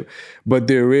ownership, but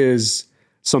there is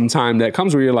some time that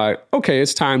comes where you're like, okay,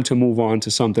 it's time to move on to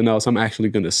something else. I'm actually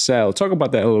going to sell. Talk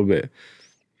about that a little bit.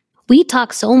 We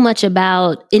talk so much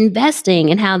about investing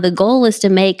and how the goal is to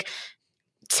make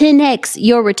 10x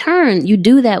your return. You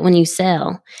do that when you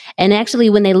sell. And actually,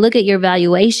 when they look at your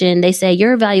valuation, they say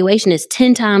your valuation is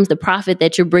 10 times the profit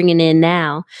that you're bringing in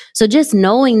now. So just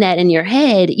knowing that in your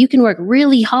head, you can work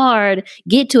really hard,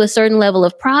 get to a certain level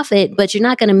of profit, but you're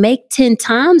not going to make 10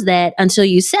 times that until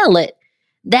you sell it.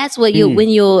 That's what when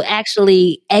you'll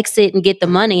actually exit and get the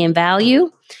money and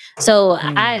value. So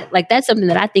that's something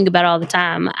that I think about all the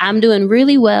time. I'm doing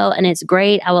really well and it's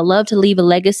great. I would love to leave a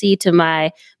legacy to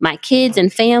my kids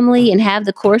and family and have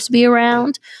the course be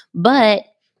around. But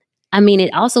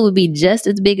it also would be just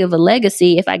as big of a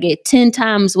legacy if I get 10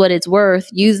 times what it's worth,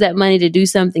 use that money to do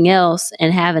something else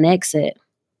and have an exit.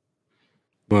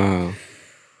 Wow.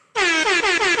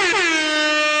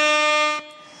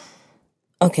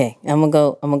 Okay, I'm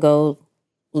gonna go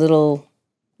little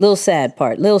sad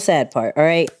part. All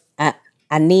right.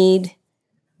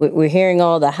 We're hearing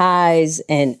all the highs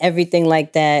and everything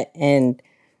like that. And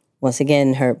once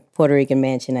again, her Puerto Rican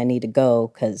mansion, I need to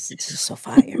go because it's just so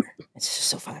fire.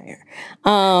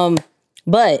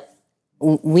 But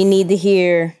we need to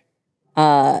hear,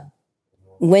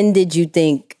 when did you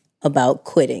think about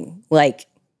quitting? Like,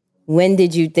 when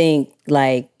did you think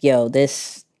like,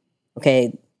 the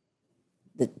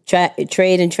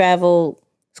Trade and Travel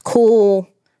is cool,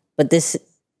 but this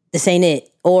ain't it.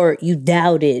 Or you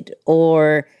doubted,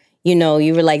 or,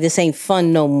 you were like, this ain't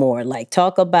fun no more. Like,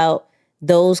 talk about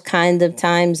those kind of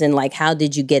times and like, how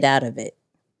did you get out of it?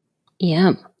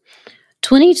 Yeah.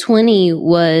 2020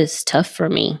 was tough for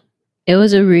me. It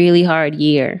was a really hard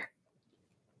year.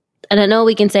 And I know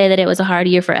we can say that it was a hard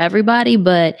year for everybody,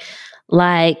 but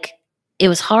like it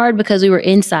was hard because we were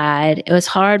inside. It was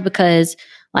hard because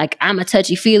like I'm a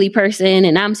touchy-feely person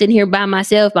and I'm sitting here by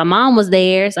myself. My mom was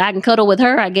there, so I can cuddle with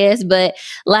her, I guess. But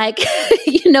like,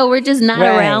 we're just not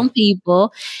around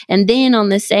people. And then on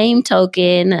the same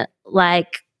token,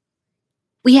 like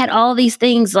we had all these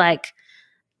things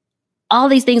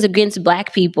against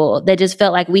Black people that just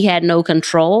felt like we had no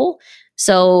control.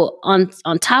 So on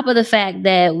top of the fact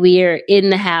that we're in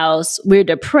the house, we're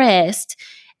depressed.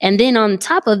 And then on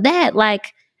top of that,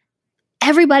 like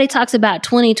everybody talks about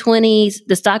 2020's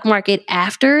the stock market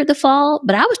after the fall,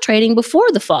 but I was trading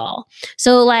before the fall.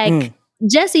 So like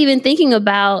just even thinking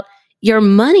about your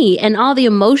money and all the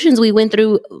emotions we went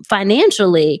through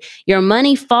financially, your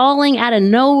money falling out of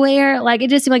nowhere. Like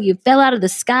it just seemed like you fell out of the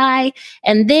sky.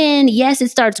 And then, yes, it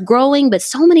starts growing, but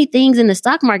so many things in the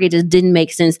stock market just didn't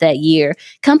make sense that year.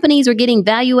 Companies were getting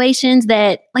valuations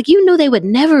that like, knew they would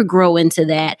never grow into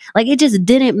that. Like it just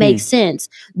didn't make sense.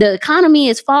 The economy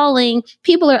is falling.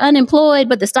 People are unemployed,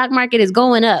 but the stock market is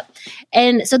going up.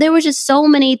 And so there were just so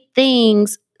many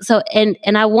things. So, and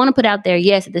I want to put out there,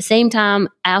 yes, at the same time,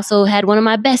 I also had one of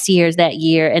my best years that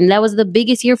year. And that was the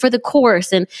biggest year for the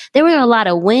course. And there were a lot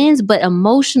of wins, but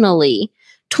emotionally,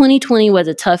 2020 was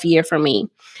a tough year for me.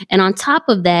 And on top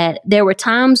of that, there were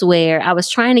times where I was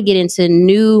trying to get into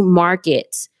new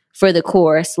markets for the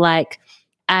course. Like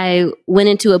I went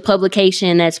into a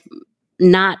publication that's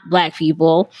not Black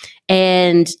people.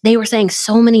 And they were saying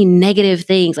so many negative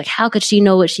things. Like, how could she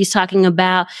know what she's talking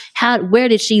about? Where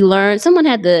did she learn? Someone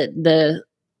had the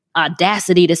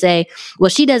audacity to say,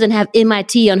 well, she doesn't have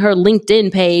MIT on her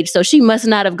LinkedIn page, so she must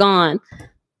not have gone.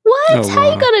 What? Oh, wow. How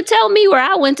are you going to tell me where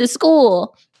I went to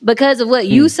school because of what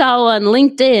you saw on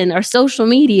LinkedIn or social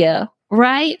media,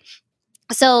 right?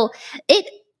 So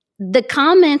the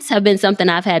comments have been something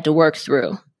I've had to work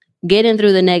through. Getting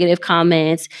through the negative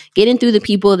comments, getting through the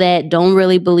people that don't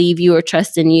really believe you or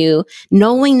trust in you,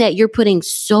 knowing that you're putting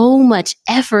so much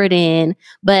effort in,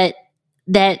 but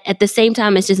that at the same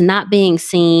time it's just not being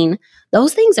seen.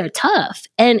 Those things are tough.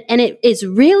 And it's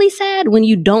really sad when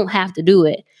you don't have to do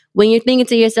it. When you're thinking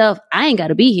to yourself, I ain't got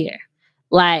to be here.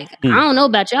 Like, I don't know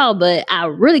about y'all, but I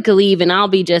really could leave and I'll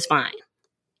be just fine.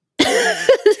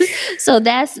 So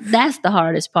that's the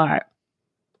hardest part.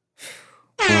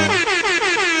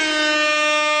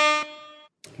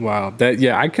 Wow.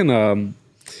 I can,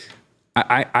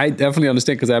 I definitely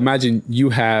understand because I imagine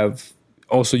you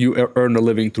earn a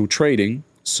living through trading.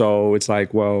 So it's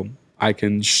like, well, I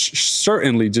can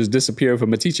certainly just disappear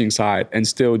from a teaching side and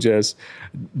still just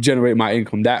generate my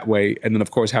income that way. And then of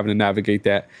course, having to navigate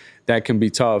that can be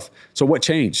tough. So what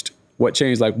changed?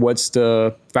 Like, what's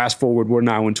the fast forward? We're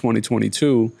now in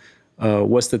 2022.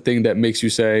 What's the thing that makes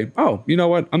you say, oh, you know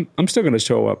what? I'm still going to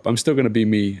show up. I'm still going to be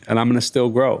me and I'm going to still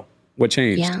grow. What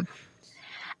changed? Yeah,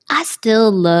 I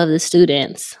still love the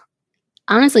students.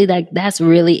 Honestly, that's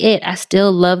really it. I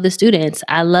still love the students.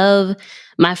 I love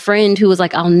my friend who was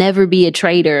like, I'll never be a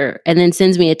trader, and then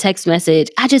sends me a text message.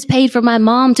 I just paid for my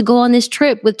mom to go on this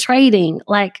trip with trading.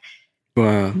 Like,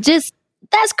 wow. Just,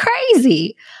 that's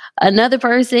crazy. Another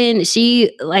person,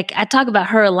 I talk about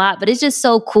her a lot, but it's just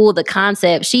so cool, the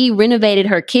concept. She renovated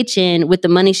her kitchen with the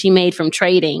money she made from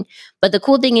trading. But the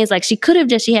cool thing is, like, she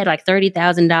had like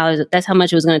 $30,000. That's how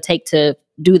much it was going to take to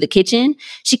do the kitchen.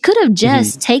 She could have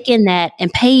just taken that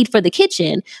and paid for the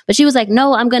kitchen. But she was like,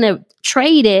 no, I'm going to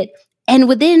trade it. And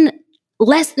within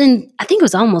I think it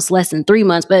was almost less than 3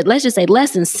 months, but let's just say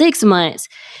less than 6 months,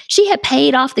 she had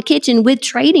paid off the kitchen with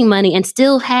trading money and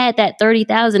still had that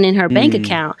 $30,000 in her bank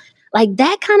account. Like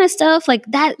that kind of stuff, like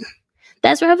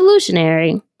that's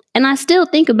revolutionary. And I still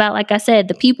think about, like I said,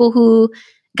 the people who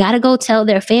got to go tell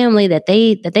their family that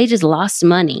they just lost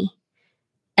money.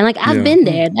 And like, I've been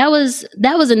there. That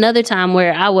was another time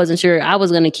where I wasn't sure I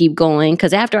was going to keep going.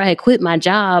 Cause after I had quit my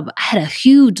job, I had a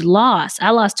huge loss. I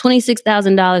lost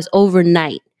 $26,000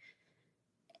 overnight.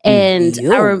 And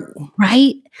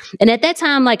right. And at that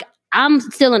time, like, I'm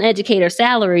still an educator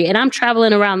salary and I'm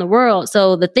traveling around the world.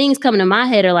 So the things coming to my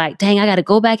head are like, dang, I got to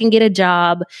go back and get a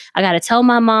job. I got to tell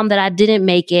my mom that I didn't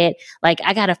make it. Like,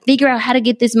 I got to figure out how to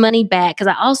get this money back. Cause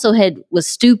I also was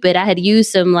stupid. I had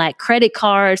used some like credit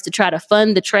cards to try to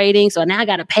fund the trading. So now I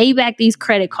got to pay back these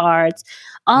credit cards,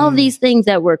 all of these things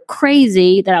that were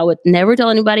crazy that I would never tell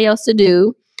anybody else to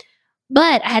do.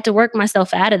 But I had to work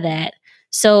myself out of that.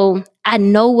 So I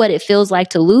know what it feels like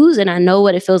to lose, and I know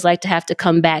what it feels like to have to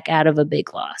come back out of a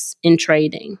big loss in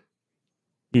trading.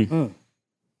 Okay,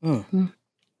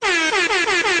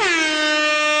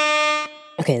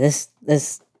 Okay,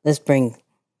 let's bring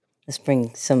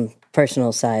some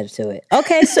personal side to it.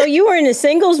 Okay, so you were in a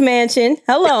singles mansion.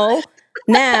 Hello.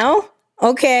 Now,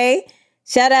 okay.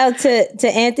 Shout out to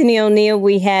Anthony O'Neill.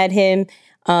 We had him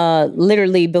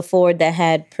literally before that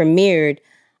had premiered.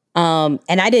 And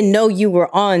I didn't know you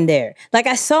were on there. Like,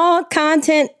 I saw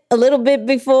content a little bit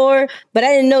before, but I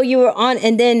didn't know you were on.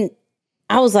 And then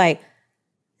I was like,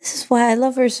 this is why I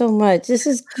love her so much. This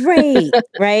is great,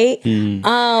 right?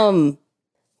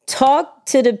 Talk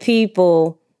to the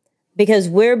people, because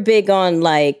we're big on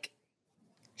like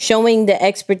showing the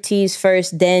expertise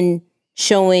first, then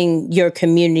showing your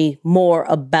community more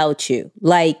about you.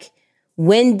 Like,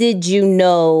 when did you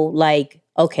know, like,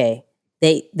 okay,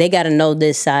 they got to know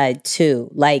this side too?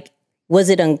 Like, was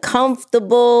it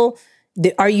uncomfortable?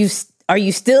 Are you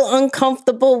still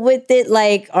uncomfortable with it?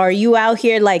 Like, are you out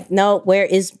here like, no, where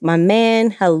is my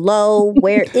man? Hello,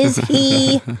 where is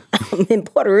he? I'm in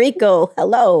Puerto Rico.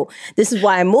 Hello. This is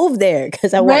why I moved there,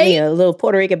 because I want me a little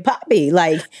Puerto Rican poppy.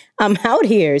 Like, I'm out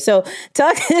here. So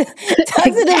talk to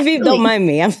the people. Don't mind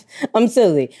me. I'm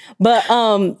silly. But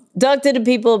talk to the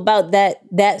people about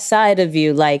that side of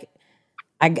you. Like,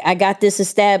 I got this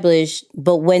established,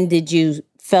 but when did you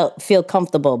feel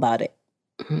comfortable about it?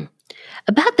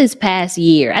 About this past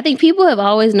year, I think people have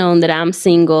always known that I'm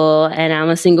single and I'm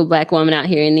a single Black woman out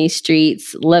here in these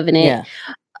streets, loving it. Yeah.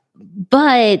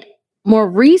 But more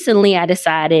recently, I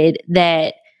decided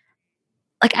that,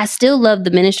 like, I still love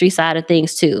the ministry side of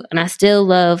things too. And I still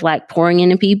love like pouring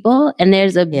into people. And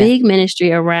there's a big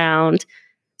ministry around.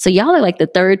 So y'all are like the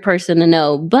third person to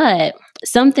know, but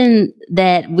something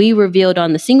that we revealed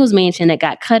on the Singles Mansion that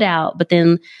got cut out, but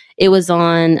then it was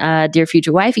on Dear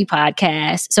Future Wifey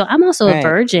podcast. So I'm also a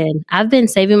virgin. I've been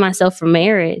saving myself for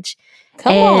marriage.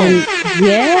 Come on.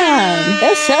 Yeah.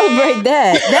 Let's celebrate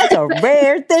that. That's a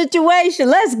rare situation.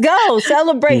 Let's go.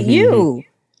 Celebrate you.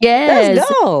 Yes. Let's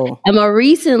go. And more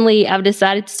recently, I've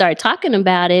decided to start talking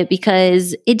about it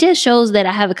because it just shows that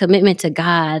I have a commitment to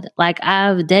God. Like,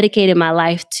 I've dedicated my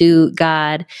life to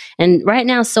God. And right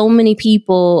now, so many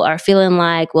people are feeling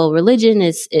like, well, religion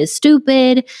is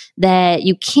stupid, that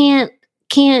you can't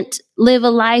live a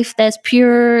life that's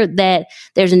pure, that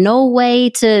there's no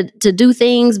way to do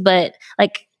things. But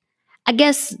like, I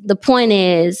guess the point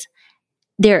is,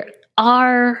 there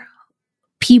are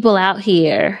people out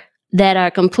here that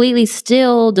are completely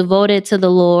still devoted to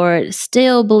the Lord,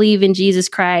 still believe in Jesus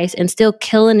Christ, and still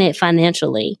killing it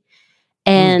financially.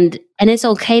 And it's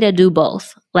okay to do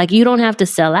both. Like, you don't have to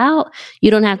sell out. You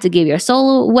don't have to give your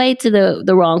soul away to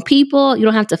the wrong people. You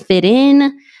don't have to fit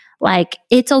in. Like,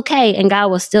 it's okay, and God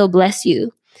will still bless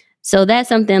you. So that's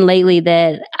something lately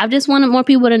that I've just wanted more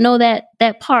people to know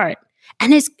that part.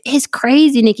 And it's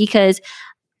crazy, Nikki, because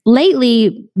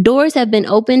lately, doors have been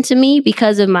open to me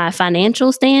because of my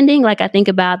financial standing. Like, I think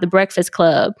about the Breakfast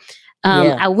Club.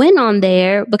 I went on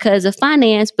there because of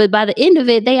finance, but by the end of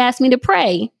it, they asked me to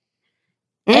pray.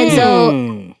 And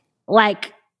so,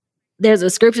 like, there's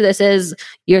a scripture that says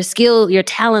your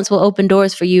talents will open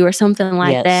doors for you, or something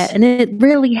like that. And it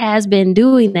really has been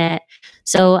doing that.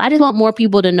 So I just want more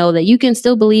people to know that you can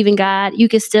still believe in God. You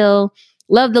can still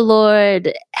love the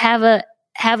Lord, have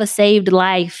a saved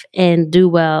life, and do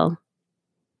well.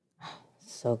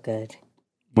 So good.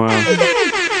 Wow.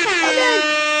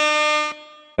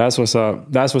 That's what's up.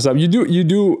 You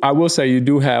do, I will say, you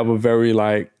do have a very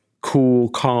like cool,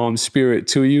 calm spirit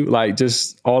to you. Like,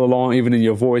 just all along, even in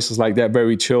your voice, is like that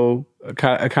very chill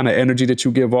kind of energy that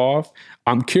you give off.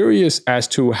 I'm curious as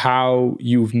to how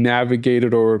you've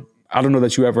navigated, or I don't know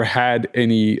that you ever had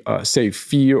any, say,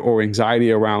 fear or anxiety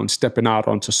around stepping out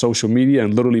onto social media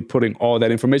and literally putting all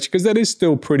that information, because that is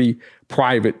still pretty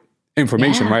private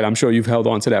information, right? I'm sure you've held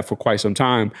on to that for quite some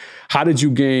time. How did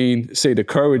you gain, say, the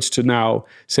courage to now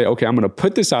say, okay, I'm going to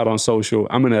put this out on social,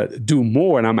 I'm going to do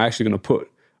more, and I'm actually going to put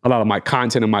a lot of my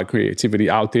content and my creativity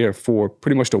out there for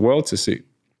pretty much the world to see?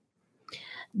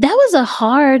 That was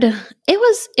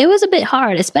it was a bit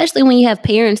hard, especially when you have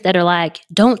parents that are like,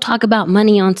 don't talk about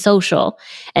money on social.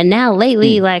 And now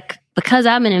lately, like, because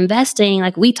I've been investing,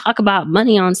 like, we talk about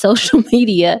money on social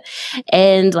media,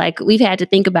 and like, we've had to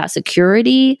think about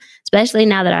security, especially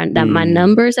now that my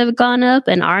numbers have gone up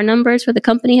and our numbers for the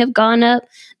company have gone up.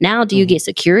 Now, do you get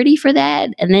security for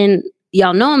that? And then,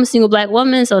 y'all know I'm a single Black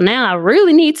woman, so now I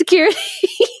really need security.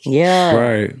 Yeah.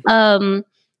 Right.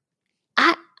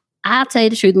 I'll tell you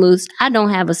the truth, Moose, I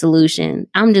don't have a solution.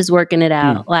 I'm just working it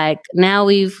out. Like, now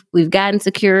we've gotten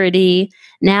security.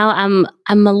 Now I'm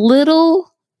a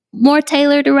little more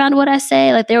tailored around what I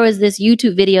say. Like, there was this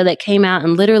YouTube video that came out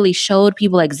and literally showed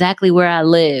people exactly where I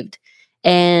lived.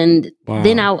 And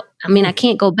then I mean, I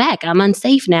can't go back. I'm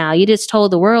unsafe now. You just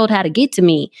told the world how to get to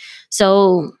me.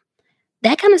 So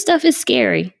that kind of stuff is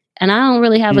scary. And I don't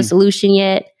really have a solution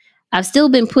yet. I've still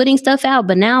been putting stuff out,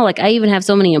 but now like I even have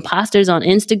so many imposters on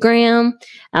Instagram.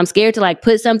 I'm scared to like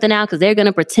put something out because they're going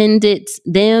to pretend it's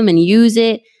them and use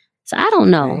it. So I don't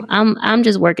know. I'm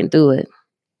just working through it.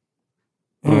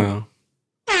 Wow.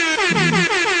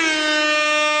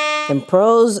 And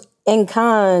pros and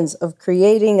cons of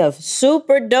creating a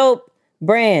super dope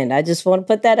brand. I just want to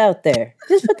put that out there.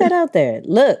 Just put that out there.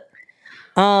 Look.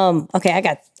 Okay,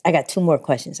 I got two more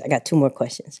questions.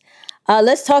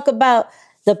 Let's talk about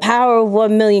The Power of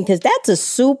 1 Million, because that's a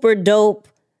super dope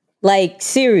like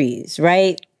series,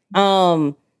 right?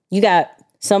 You got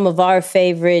some of our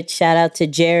favorites. Shout out to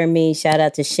Jeremy, shout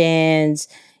out to Shans,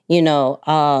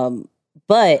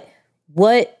 but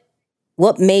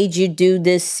what made you do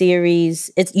this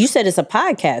series? You said it's a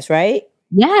podcast, right?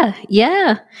 Yeah.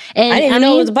 And I didn't even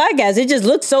know it was a podcast. It just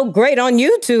looked so great on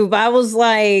YouTube. I was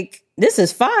like, this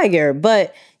is fire.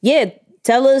 But yeah,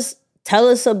 tell us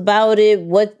about it.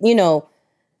 What,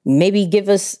 maybe give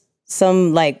us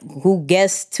some like who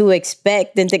guests to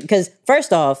expect. And because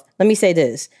first off, let me say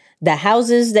this. The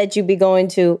houses that you be going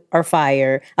to are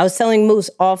fire. I was telling Moose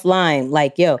offline,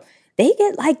 like, yo, they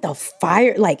get like the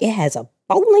fire, like it has a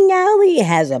bowling alley, it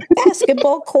has a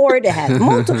basketball court, it has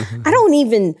multiple. I don't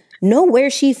even know where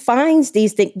she finds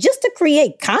these things just to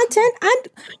create content.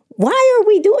 Why are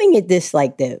we doing it this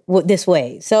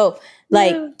way? So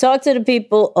like talk to the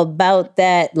people about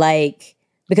that, like,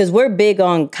 because we're big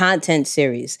on content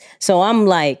series. So I'm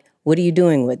like, what are you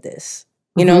doing with this?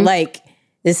 Like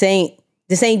this ain't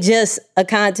just a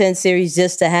content series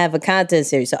just to have a content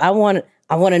series. So I want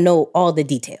to know all the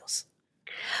details.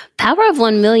 Power of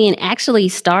 1 Million actually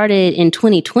started in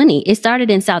 2020. It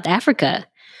started in South Africa.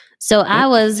 So I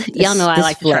was, y'all know I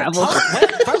like to travel.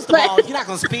 First of all, you're not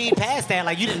going to speed past that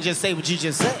like you didn't just say what you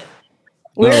just said.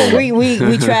 We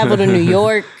travel to New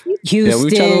York, Houston. Yeah,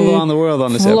 we travel around the world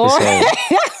on this episode.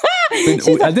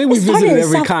 I think we visited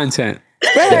every continent.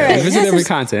 Right. We visit every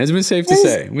continent. It's been safe to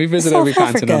say. We visit every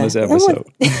continent on this episode.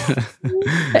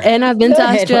 And I've been to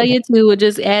Australia too. We'll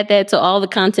just add that to all the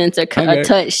contents are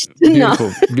touched.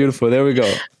 Beautiful. There we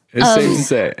go. It's safe to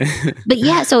say. But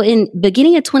yeah, so in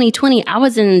beginning of 2020, I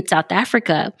was in South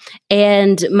Africa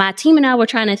and my team and I were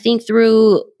trying to think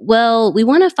through, well, we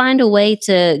want to find a way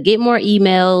to get more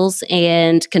emails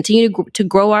and continue to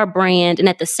grow our brand. And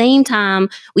at the same time,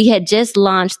 we had just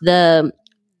launched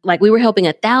we were helping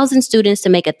 1,000 students to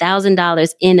make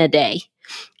 $1,000 in a day.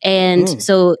 And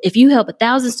so if you help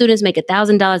 1,000 students make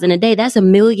 $1,000 in a day, that's $1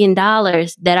 million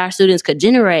that our students could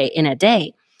generate in a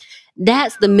day.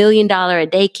 That's the $1 million a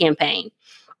day campaign.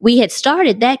 We had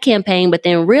started that campaign, but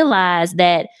then realized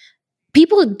that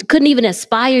people couldn't even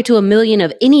aspire to $1 million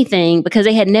of anything because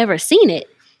they had never seen it.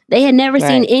 They had never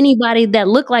seen anybody that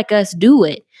looked like us do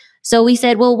it. So we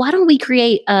said, well, why don't we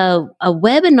create a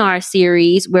webinar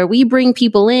series where we bring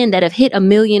people in that have hit $1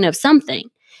 million of something?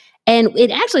 And it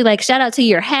actually, like, shout out to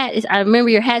your hat. I remember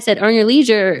your hat said, earn your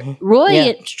leisure. Troy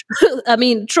and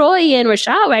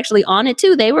Rashad were actually on it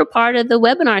too. They were part of the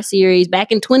webinar series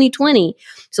back in 2020.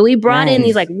 So we brought in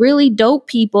these like really dope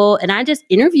people and I just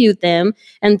interviewed them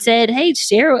and said, hey,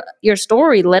 share your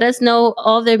story. Let us know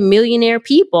all the millionaire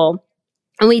people.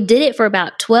 And we did it for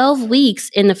about 12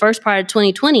 weeks in the first part of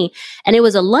 2020. And it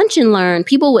was a lunch and learn.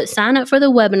 People would sign up for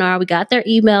the webinar. We got their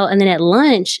email. And then at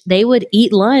lunch, they would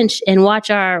eat lunch and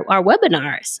watch our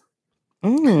webinars.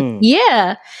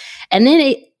 Yeah. And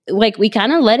then we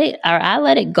kind of I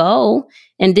let it go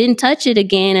and didn't touch it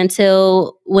again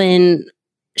until when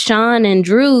Sean and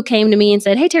Drew came to me and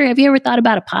said, hey, Terry, have you ever thought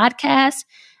about a podcast?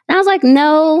 And I was like,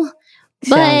 no.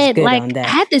 But like I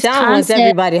had this Sean concept. wants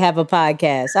everybody to have a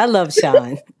podcast. I love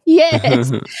Sean.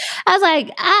 Yes. I was like,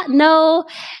 no.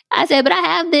 I said, but I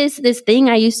have this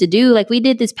thing I used to do. Like we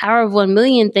did this Power of 1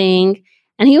 Million thing.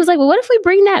 And he was like, well, what if we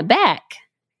bring that back?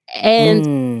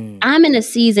 And I'm in a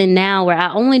season now where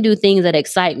I only do things that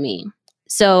excite me.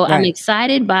 So I'm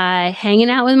excited by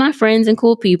hanging out with my friends and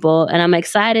cool people. And I'm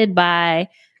excited by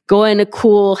going to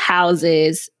cool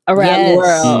houses around the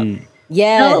world.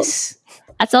 Yes. So,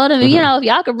 I told him, if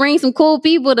y'all could bring some cool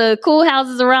people to cool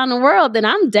houses around the world, then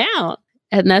I'm down.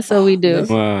 And that's what we do.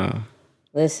 Wow.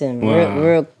 Listen,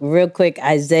 real quick,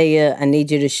 Isaiah, I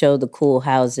need you to show the cool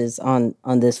houses on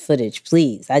this footage,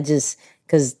 please.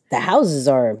 Because the houses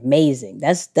are amazing.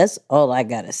 That's all I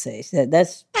gotta say.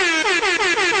 That's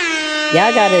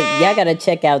y'all gotta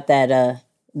check out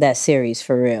that series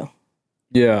for real.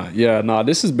 Yeah. No,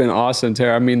 this has been awesome,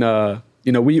 Tara. I mean,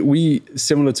 we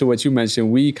similar to what you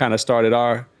mentioned, we kind of started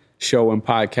our show and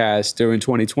podcast during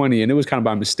 2020. And it was kind of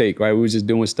by mistake, right? We were just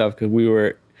doing stuff because we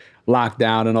were locked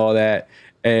down and all that.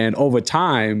 And over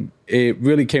time, it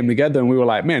really came together and we were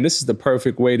like, man, this is the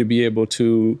perfect way to be able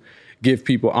to give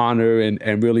people honor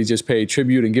and really just pay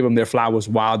tribute and give them their flowers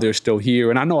while they're still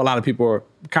here. And I know a lot of people are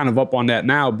kind of up on that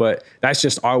now, but that's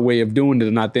just our way of doing it.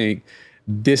 And I think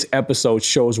this episode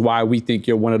shows why we think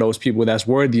you're one of those people that's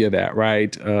worthy of that,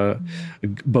 right?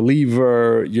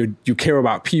 Believer, you care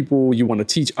about people, you want to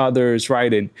teach others,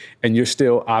 right? And you're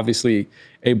still obviously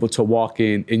able to walk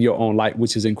in your own light,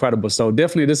 which is incredible. So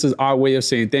definitely this is our way of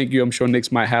saying thank you. I'm sure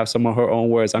Nix might have some of her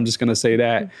own words. I'm just going to say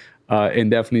that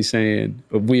and definitely saying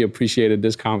we appreciated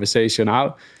this conversation.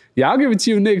 I'll give it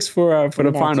to you, Nix, for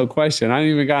the final question. I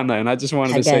didn't even got nothing. I just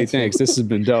wanted to say thanks. This has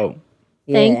been dope.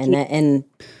 Yeah, and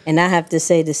I have to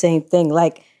say the same thing.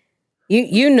 Like,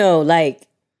 you know, like,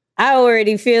 I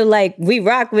already feel like we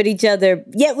rock with each other,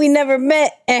 yet we never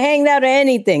met and hanged out or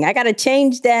anything. I got to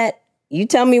change that. You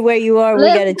tell me where you are. We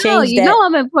got to change that. You know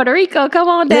I'm in Puerto Rico. Come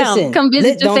on down. Listen, come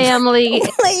visit your family.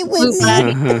 Don't play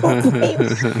with me.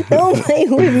 Don't play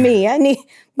with me. I need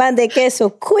pan de queso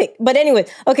quick. But anyway,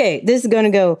 okay, this is going to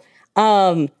go.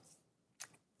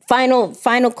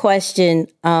 Final question.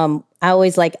 I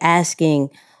always like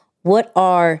asking, what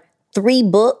are 3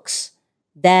 books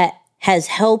that has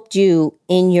helped you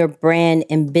in your brand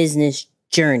and business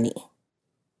journey?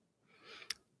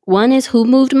 One is Who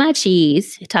Moved My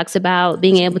Cheese? It talks about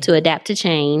being able to adapt to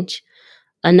change.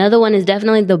 Another one is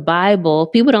definitely the Bible.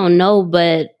 People don't know,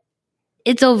 but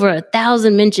it's over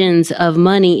 1,000 mentions of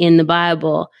money in the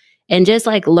Bible. And just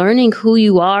like learning who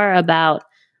you are about,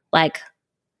 like,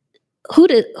 who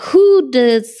do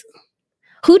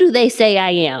they say I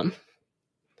am?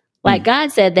 Like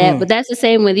God said that, but that's the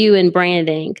same with you in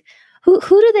branding. Who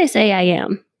do they say I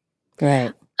am?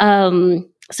 Right.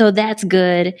 So that's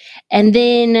good. And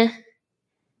then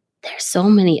there's so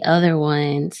many other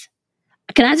ones.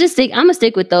 Can I just stick? I'm going to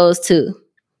stick with those 2.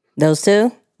 Those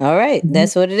 2? All right. Mm-hmm.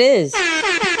 That's what it is.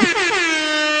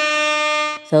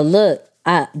 So look,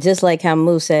 just like how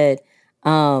Moo said,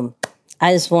 I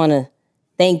just want to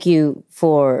thank you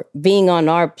for being on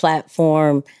our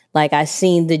platform. Like, I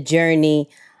seen the journey,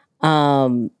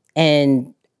 and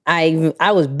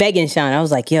I was begging Sean. I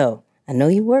was like, yo, I know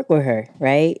you work with her,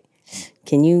 right?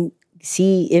 Can you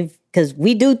see because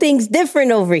we do things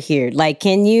different over here. Like,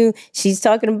 she's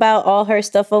talking about all her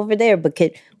stuff over there, but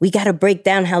we got to break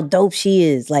down how dope she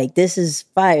is. Like, this is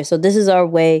fire. So this is our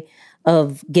way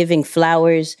of giving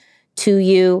flowers to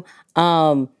you.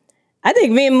 I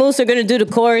think me and Moose are going to do the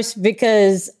chorus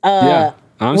because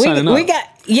I'm signing up. We got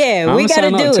to do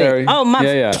it. Terry. Oh,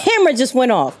 my camera just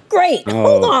went off. Great.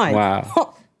 Hold on.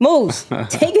 Wow. Moose,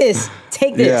 take this.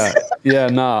 I'm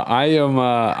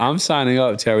signing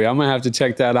up, Terry. I'm gonna have to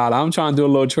check that out. I'm trying to do a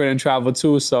little trade and travel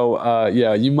too. So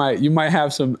you might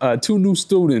have some 2 new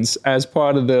students as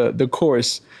part of the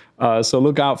course. So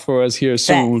look out for us here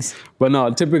soon. Thanks. But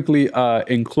no, typically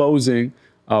in closing,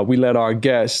 we let our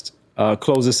guest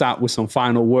close us out with some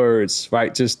final words,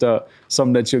 right? Just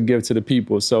something that you'll give to the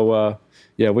people. So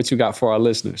what you got for our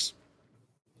listeners?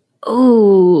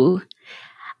 Ooh.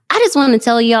 I just want to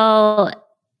tell y'all,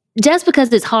 just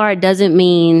because it's hard doesn't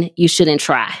mean you shouldn't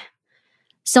try.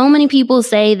 So many people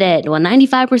say that,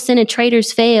 95% of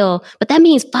traders fail, but that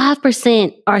means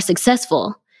 5% are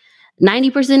successful.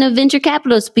 90% of venture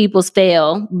capitalist people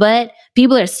fail, but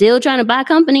people are still trying to buy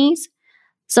companies.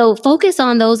 So focus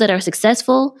on those that are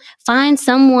successful, find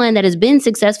someone that has been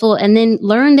successful, and then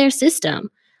learn their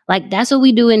system. Like, that's what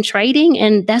we do in trading,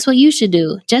 and that's what you should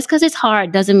do. Just because it's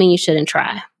hard doesn't mean you shouldn't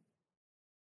try.